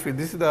arbitrary field.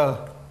 This is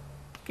the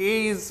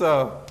K is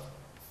an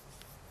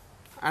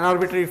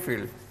arbitrary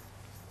field.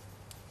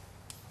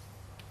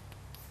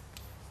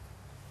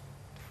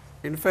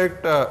 In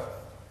fact,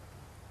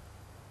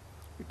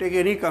 you take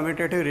any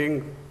commutative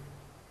ring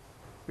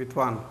with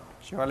one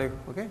Chevalier,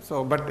 okay.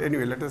 So but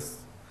anyway, let us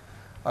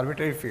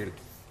arbitrary field.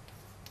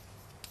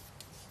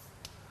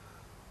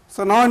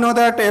 So now I know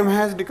that M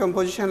has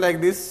decomposition like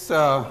this,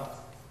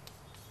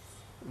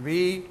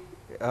 V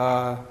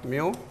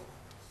mu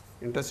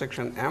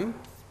intersection M,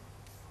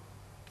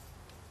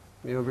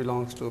 mu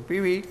belongs to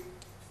PV,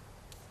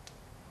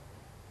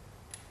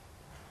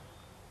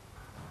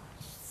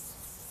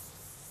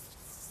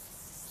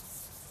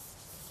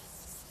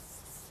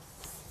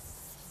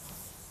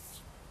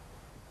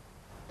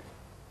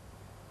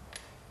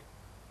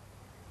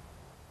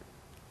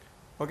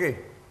 okay.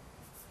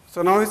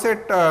 So now we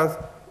set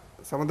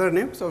some other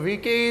name. So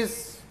Vk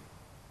is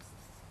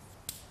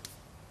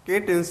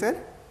K tensor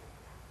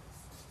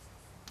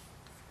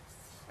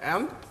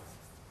M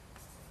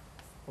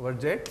over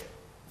Z,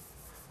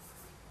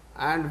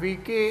 and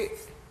Vk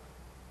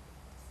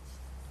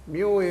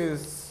mu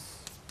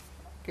is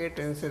K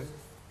tensor.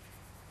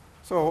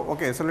 So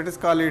okay, so let us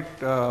call it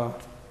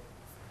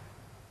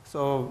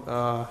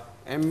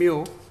M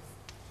mu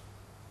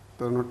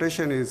the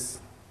notation is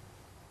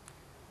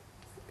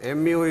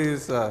M mu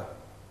is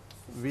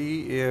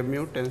V A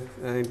mu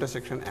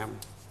intersection M.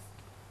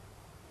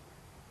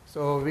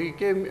 So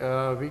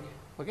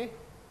okay,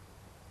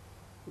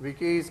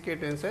 Vk is K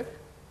tensor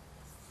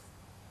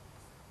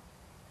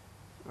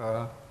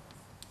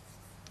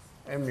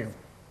M mu,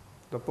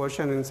 the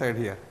portion inside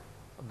here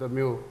of the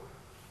mu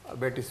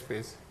Betti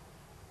space.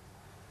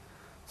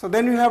 So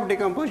then you have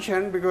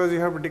decomposition, because you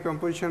have a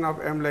decomposition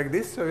of M like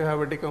this. So you have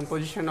a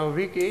decomposition of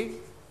Vk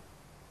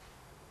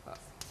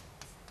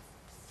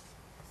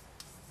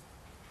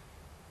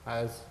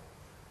as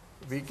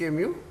Vk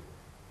mu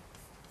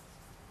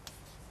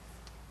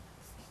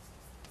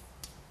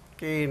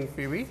K in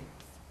PV.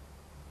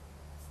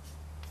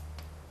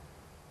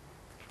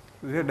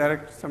 Is there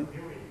direct some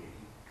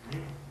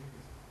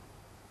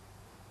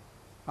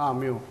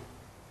mu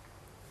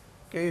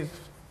K is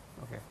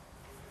okay.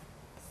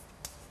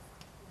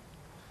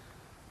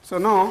 So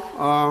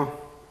now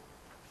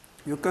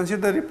you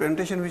consider the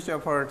representation which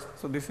affords.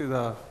 So this is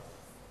a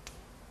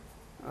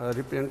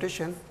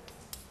representation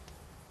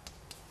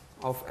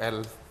of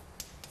L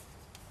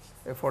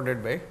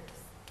afforded by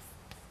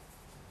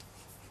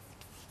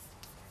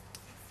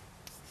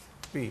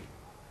P.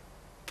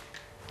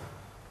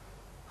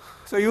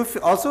 So you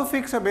also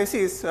fix a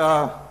basis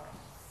of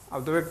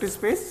the vector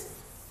space.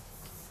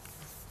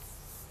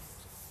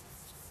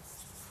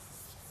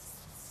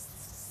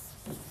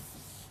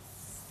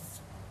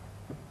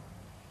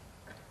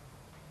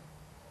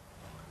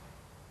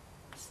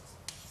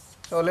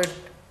 So let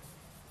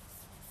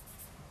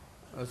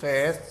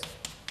say S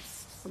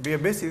be a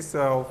basis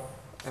of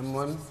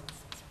M1,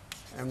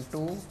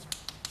 M2,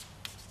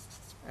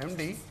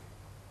 MD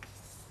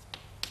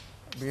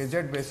be a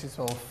Z basis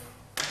of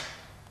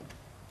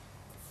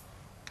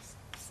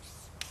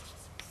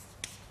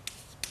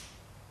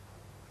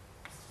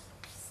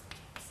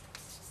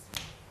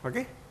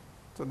okay.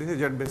 So this is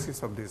Z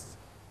basis of this.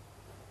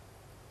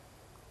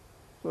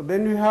 So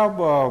then you have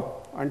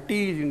and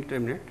T is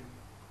indeterminate.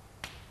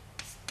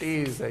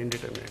 T is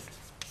indeterminate.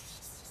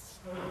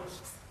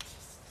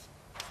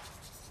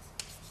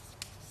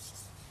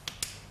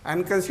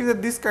 And consider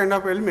this kind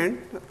of element.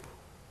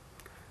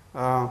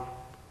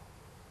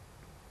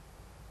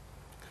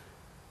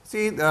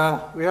 See, we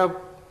have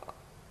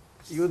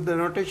used the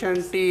notation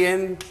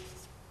Tn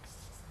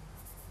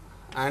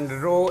and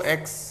rho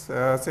x,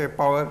 say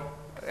power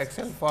x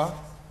alpha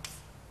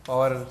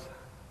power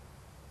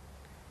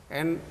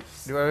n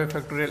divided by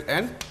factorial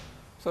n.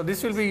 So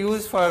this will be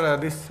used for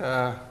this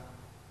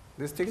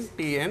thing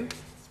Tn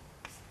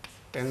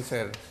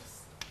tensor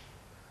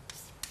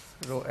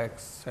rho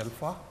x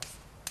alpha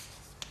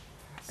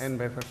n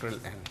by factorial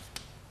n.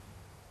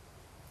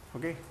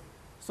 Okay.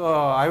 So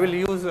I will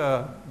use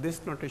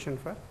this notation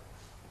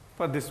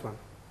for this one.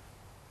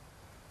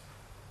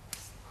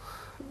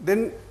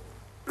 Then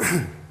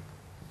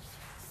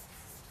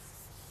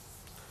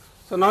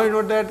so now you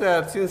note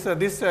that since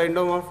this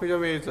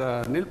endomorphism is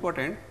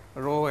nilpotent,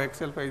 rho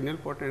x alpha is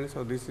nilpotent,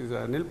 so this is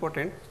a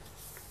nilpotent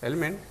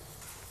element.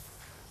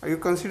 You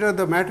consider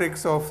the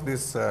matrix of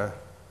this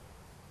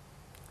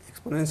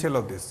exponential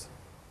of this.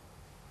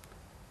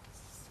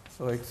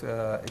 So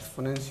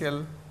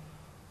exponential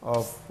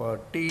of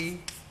T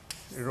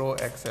rho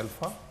x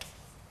alpha,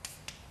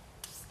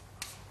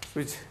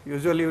 which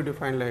usually you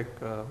define like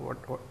what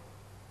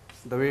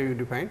the way you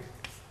define.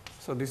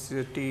 So this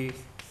is a T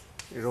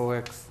rho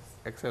x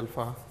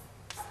alpha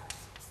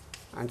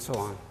and so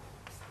on,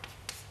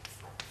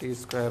 T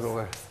square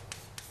rho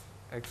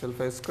x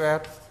alpha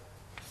square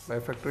by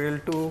factorial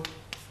 2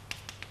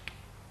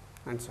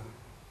 and so on.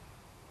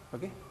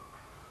 Okay.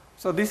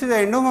 So this is the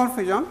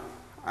endomorphism,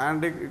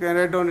 and you can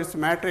write down its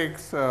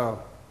matrix.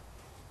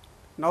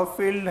 Now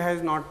field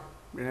has not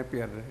been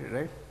appeared,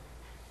 right?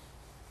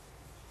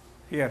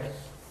 Here.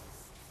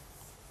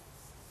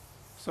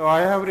 So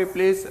I have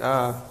replaced.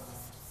 I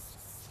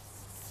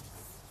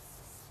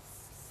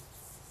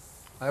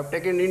have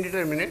taken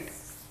indeterminate.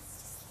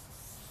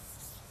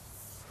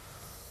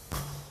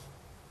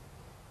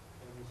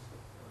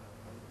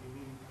 You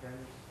mean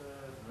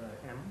tensor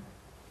M?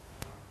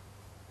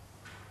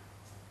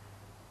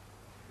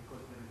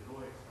 Because there is rho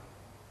x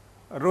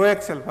alpha. Rho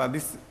x alpha.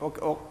 This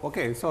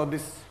okay. So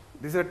this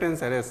is a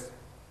tensor S.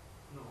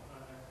 No,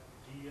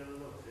 GL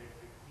of Z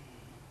T.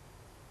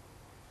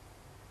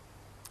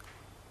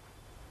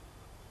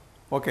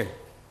 Okay.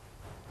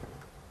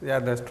 Yeah,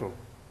 that's true.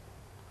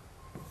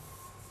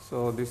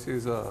 So this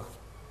is a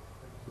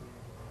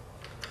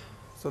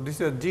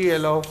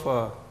GL of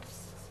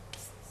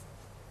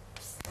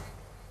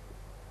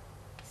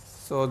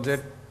so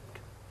Z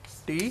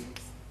T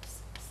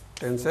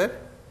tensor,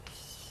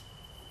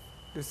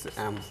 this is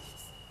M,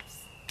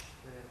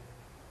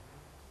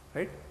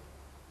 right?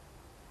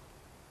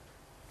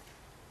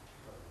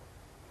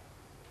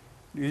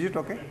 Is it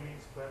okay?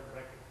 Square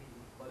bracket T.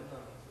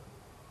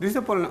 This is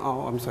a polynomial.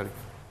 Oh, I'm sorry.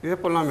 This is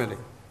a polynomial.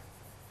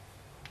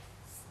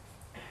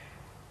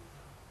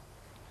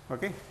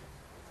 Okay.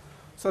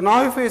 So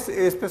now if we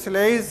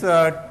specialize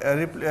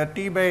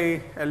T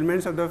by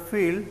elements of the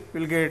field, we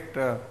will get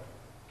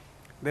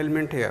the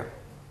element here.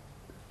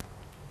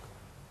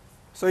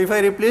 So if I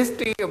replace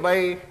T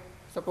by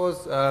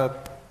suppose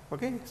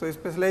okay, so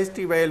specialize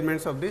T by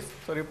elements of this.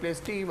 So replace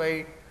T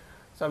by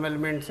some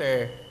element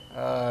say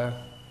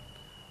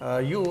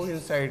U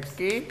inside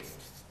K,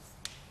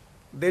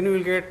 then you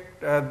will get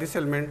this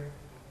element,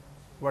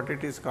 what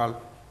it is called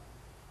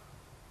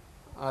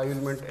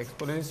element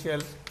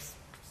exponential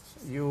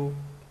U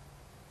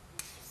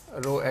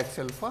rho x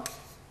alpha.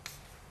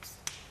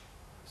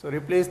 So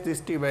replace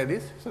this T by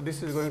this. So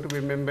this is going to be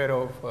a member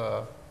of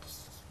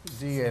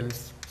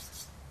GL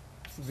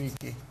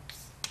VK.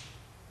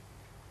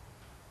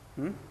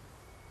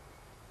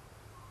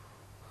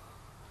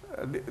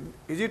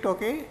 Is it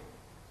okay?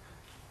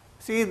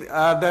 See,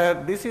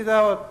 this is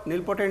a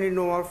nilpotent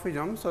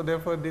endomorphism. So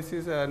therefore, this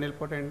is a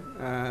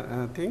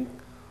nilpotent thing.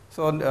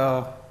 So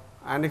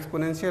an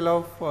exponential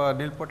of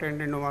nilpotent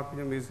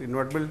endomorphism is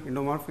invertible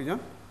endomorphism.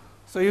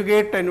 So you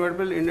get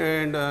invertible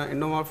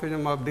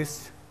endomorphism of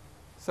this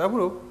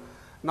subgroup.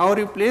 Now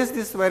replace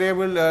this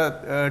variable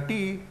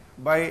T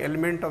by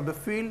element of the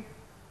field,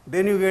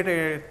 then you get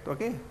a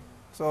okay.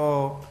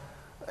 So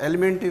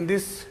element in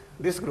this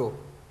group,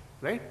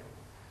 right?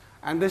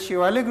 And the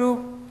Chevalier group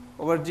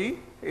over G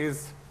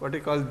is what we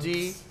call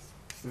G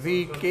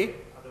V K.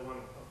 Other one,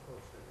 of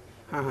course,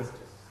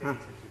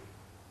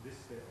 this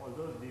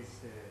although these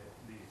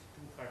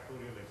two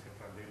factorial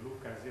etc. they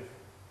look as if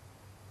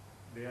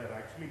they are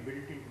actually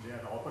built in, they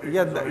are operating.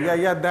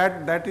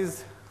 That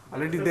is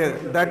already there.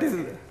 That is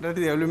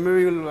maybe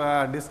we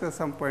will discuss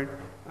some point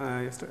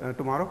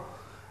tomorrow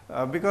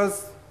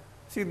because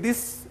see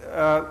this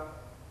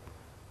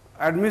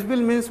admissible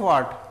means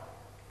what?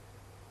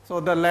 So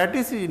the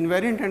lattice is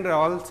invariant under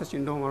all such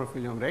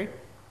endomorphism, right?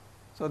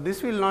 So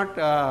this will not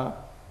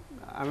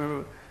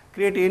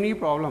create any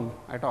problem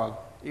at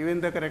all.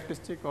 Even the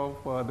characteristic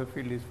of the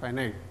field is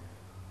finite.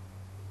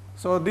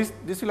 So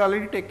this will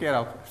already take care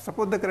of.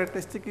 Suppose the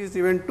characteristic is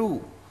even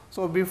 2.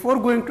 So before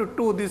going to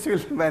 2, this will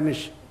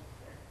vanish.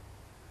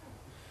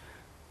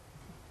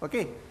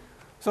 Okay.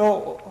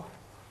 So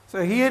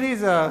here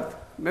is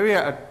maybe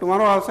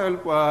tomorrow also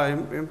I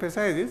will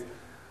emphasize this.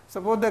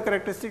 Suppose the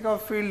characteristic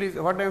of field is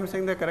what I am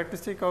saying. The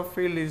characteristic of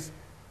field is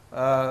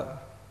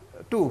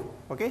 2.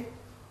 Okay.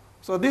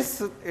 So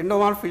this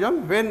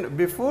endomorphism, when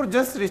before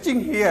just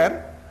reaching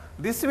here,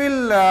 this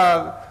will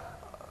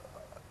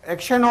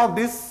action of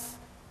this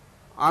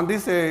on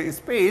this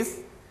space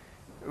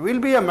will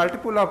be a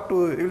multiple of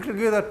 2. It will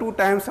give the 2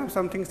 times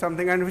something,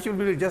 and which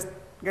will just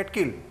get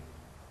killed.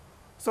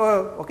 So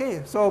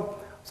okay. So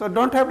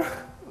don't have.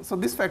 So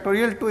this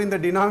factorial 2 in the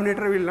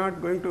denominator will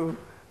not going to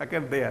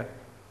occur there.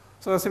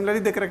 So similarly,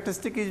 the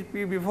characteristic is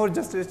P before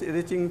just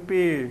reaching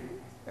P,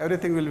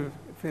 everything will be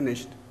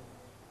finished.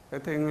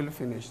 Everything will be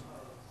finished.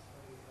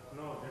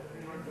 No, that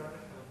will not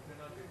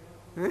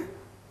done.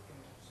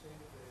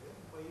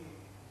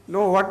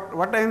 No,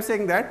 what I am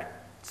saying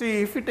that,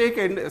 see, if you take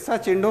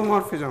such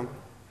endomorphism,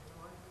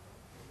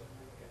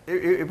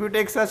 if you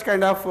take such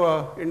kind of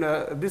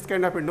this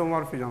kind of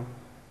endomorphism,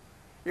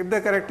 if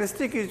the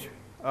characteristic is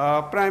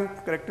prime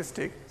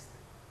characteristic,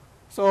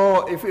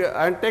 so if you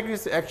take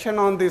this action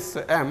on this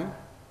M,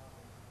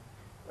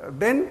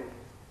 then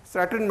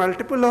certain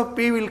multiple of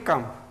P will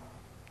come.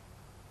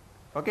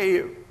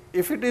 Okay,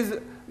 if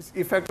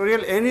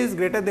factorial n is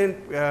greater than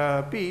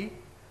P,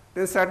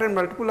 then certain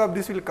multiple of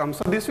this will come.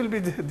 So this will be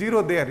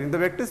 0 there in the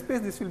vector space.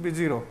 This will be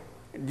 0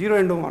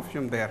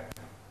 endomorphism there.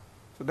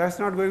 So that's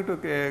not going to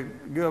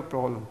give a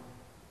problem.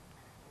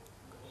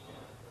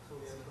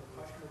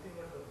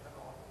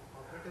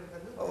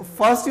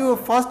 First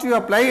you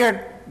apply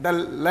at the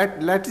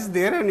lattice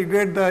there and you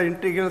get the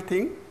integral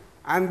thing,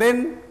 and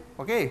then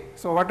okay.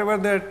 So whatever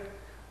the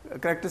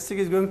characteristic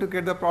is going to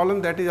get the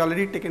problem, that is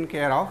already taken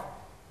care of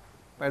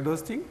by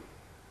those things,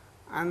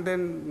 and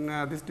then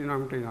this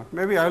denominator is not.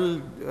 Maybe I will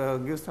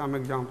give some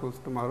examples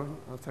tomorrow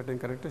of certain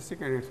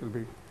characteristic, and it will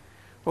be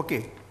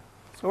okay.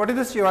 So what is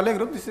the Chevalier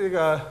group? This is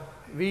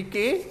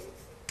VK.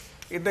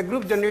 Is the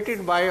group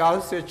generated by all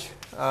such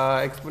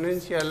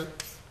exponential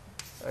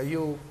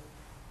U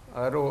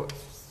rho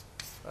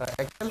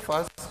x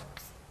alphas,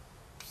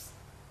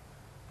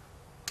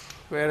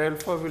 where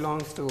alpha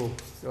belongs to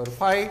your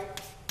phi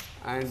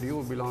and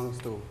U belongs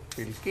to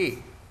field K.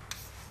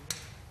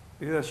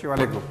 This is a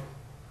Chevalier group.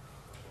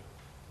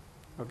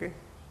 Okay,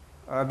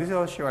 this is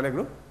our Chevalier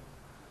group,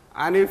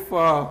 and if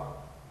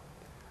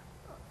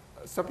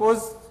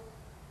suppose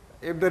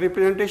if the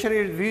representation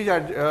is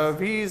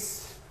V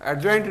is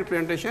adjoint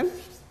representation,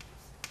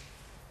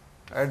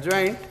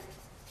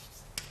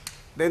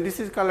 then this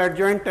is called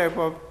adjoint type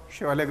of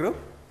Chevalier group,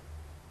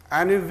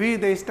 and if V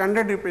the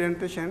standard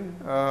representation,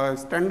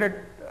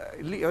 standard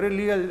or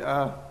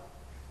legal.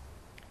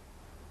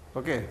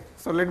 Okay,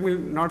 so let me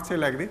not say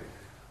like this.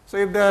 So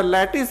if the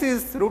lattice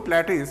is root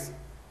lattice,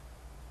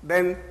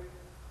 then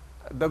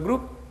the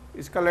group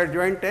is called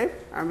adjoint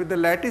type, and with the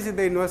lattice is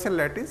the universal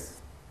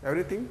lattice,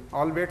 everything,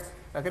 all weights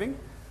occurring,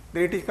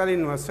 then it is called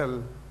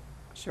universal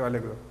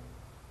Chevalier group.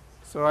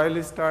 So I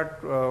will start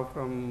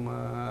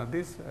from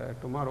this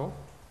tomorrow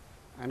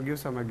and give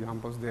some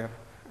examples there,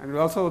 And we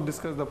also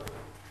discuss the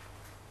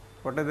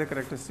what are the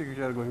characteristics which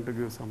are going to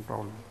give some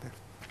problem there.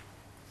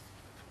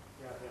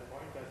 Yeah, the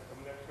point as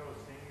Kamleksha was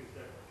saying is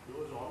that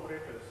those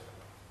operators,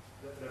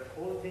 that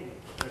whole thing,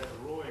 that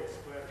rho x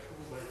square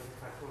 2 by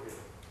factorial,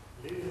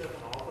 lives as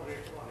an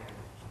operator on n.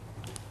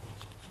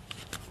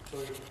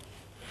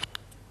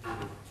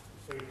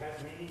 So it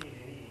has meaning in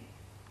any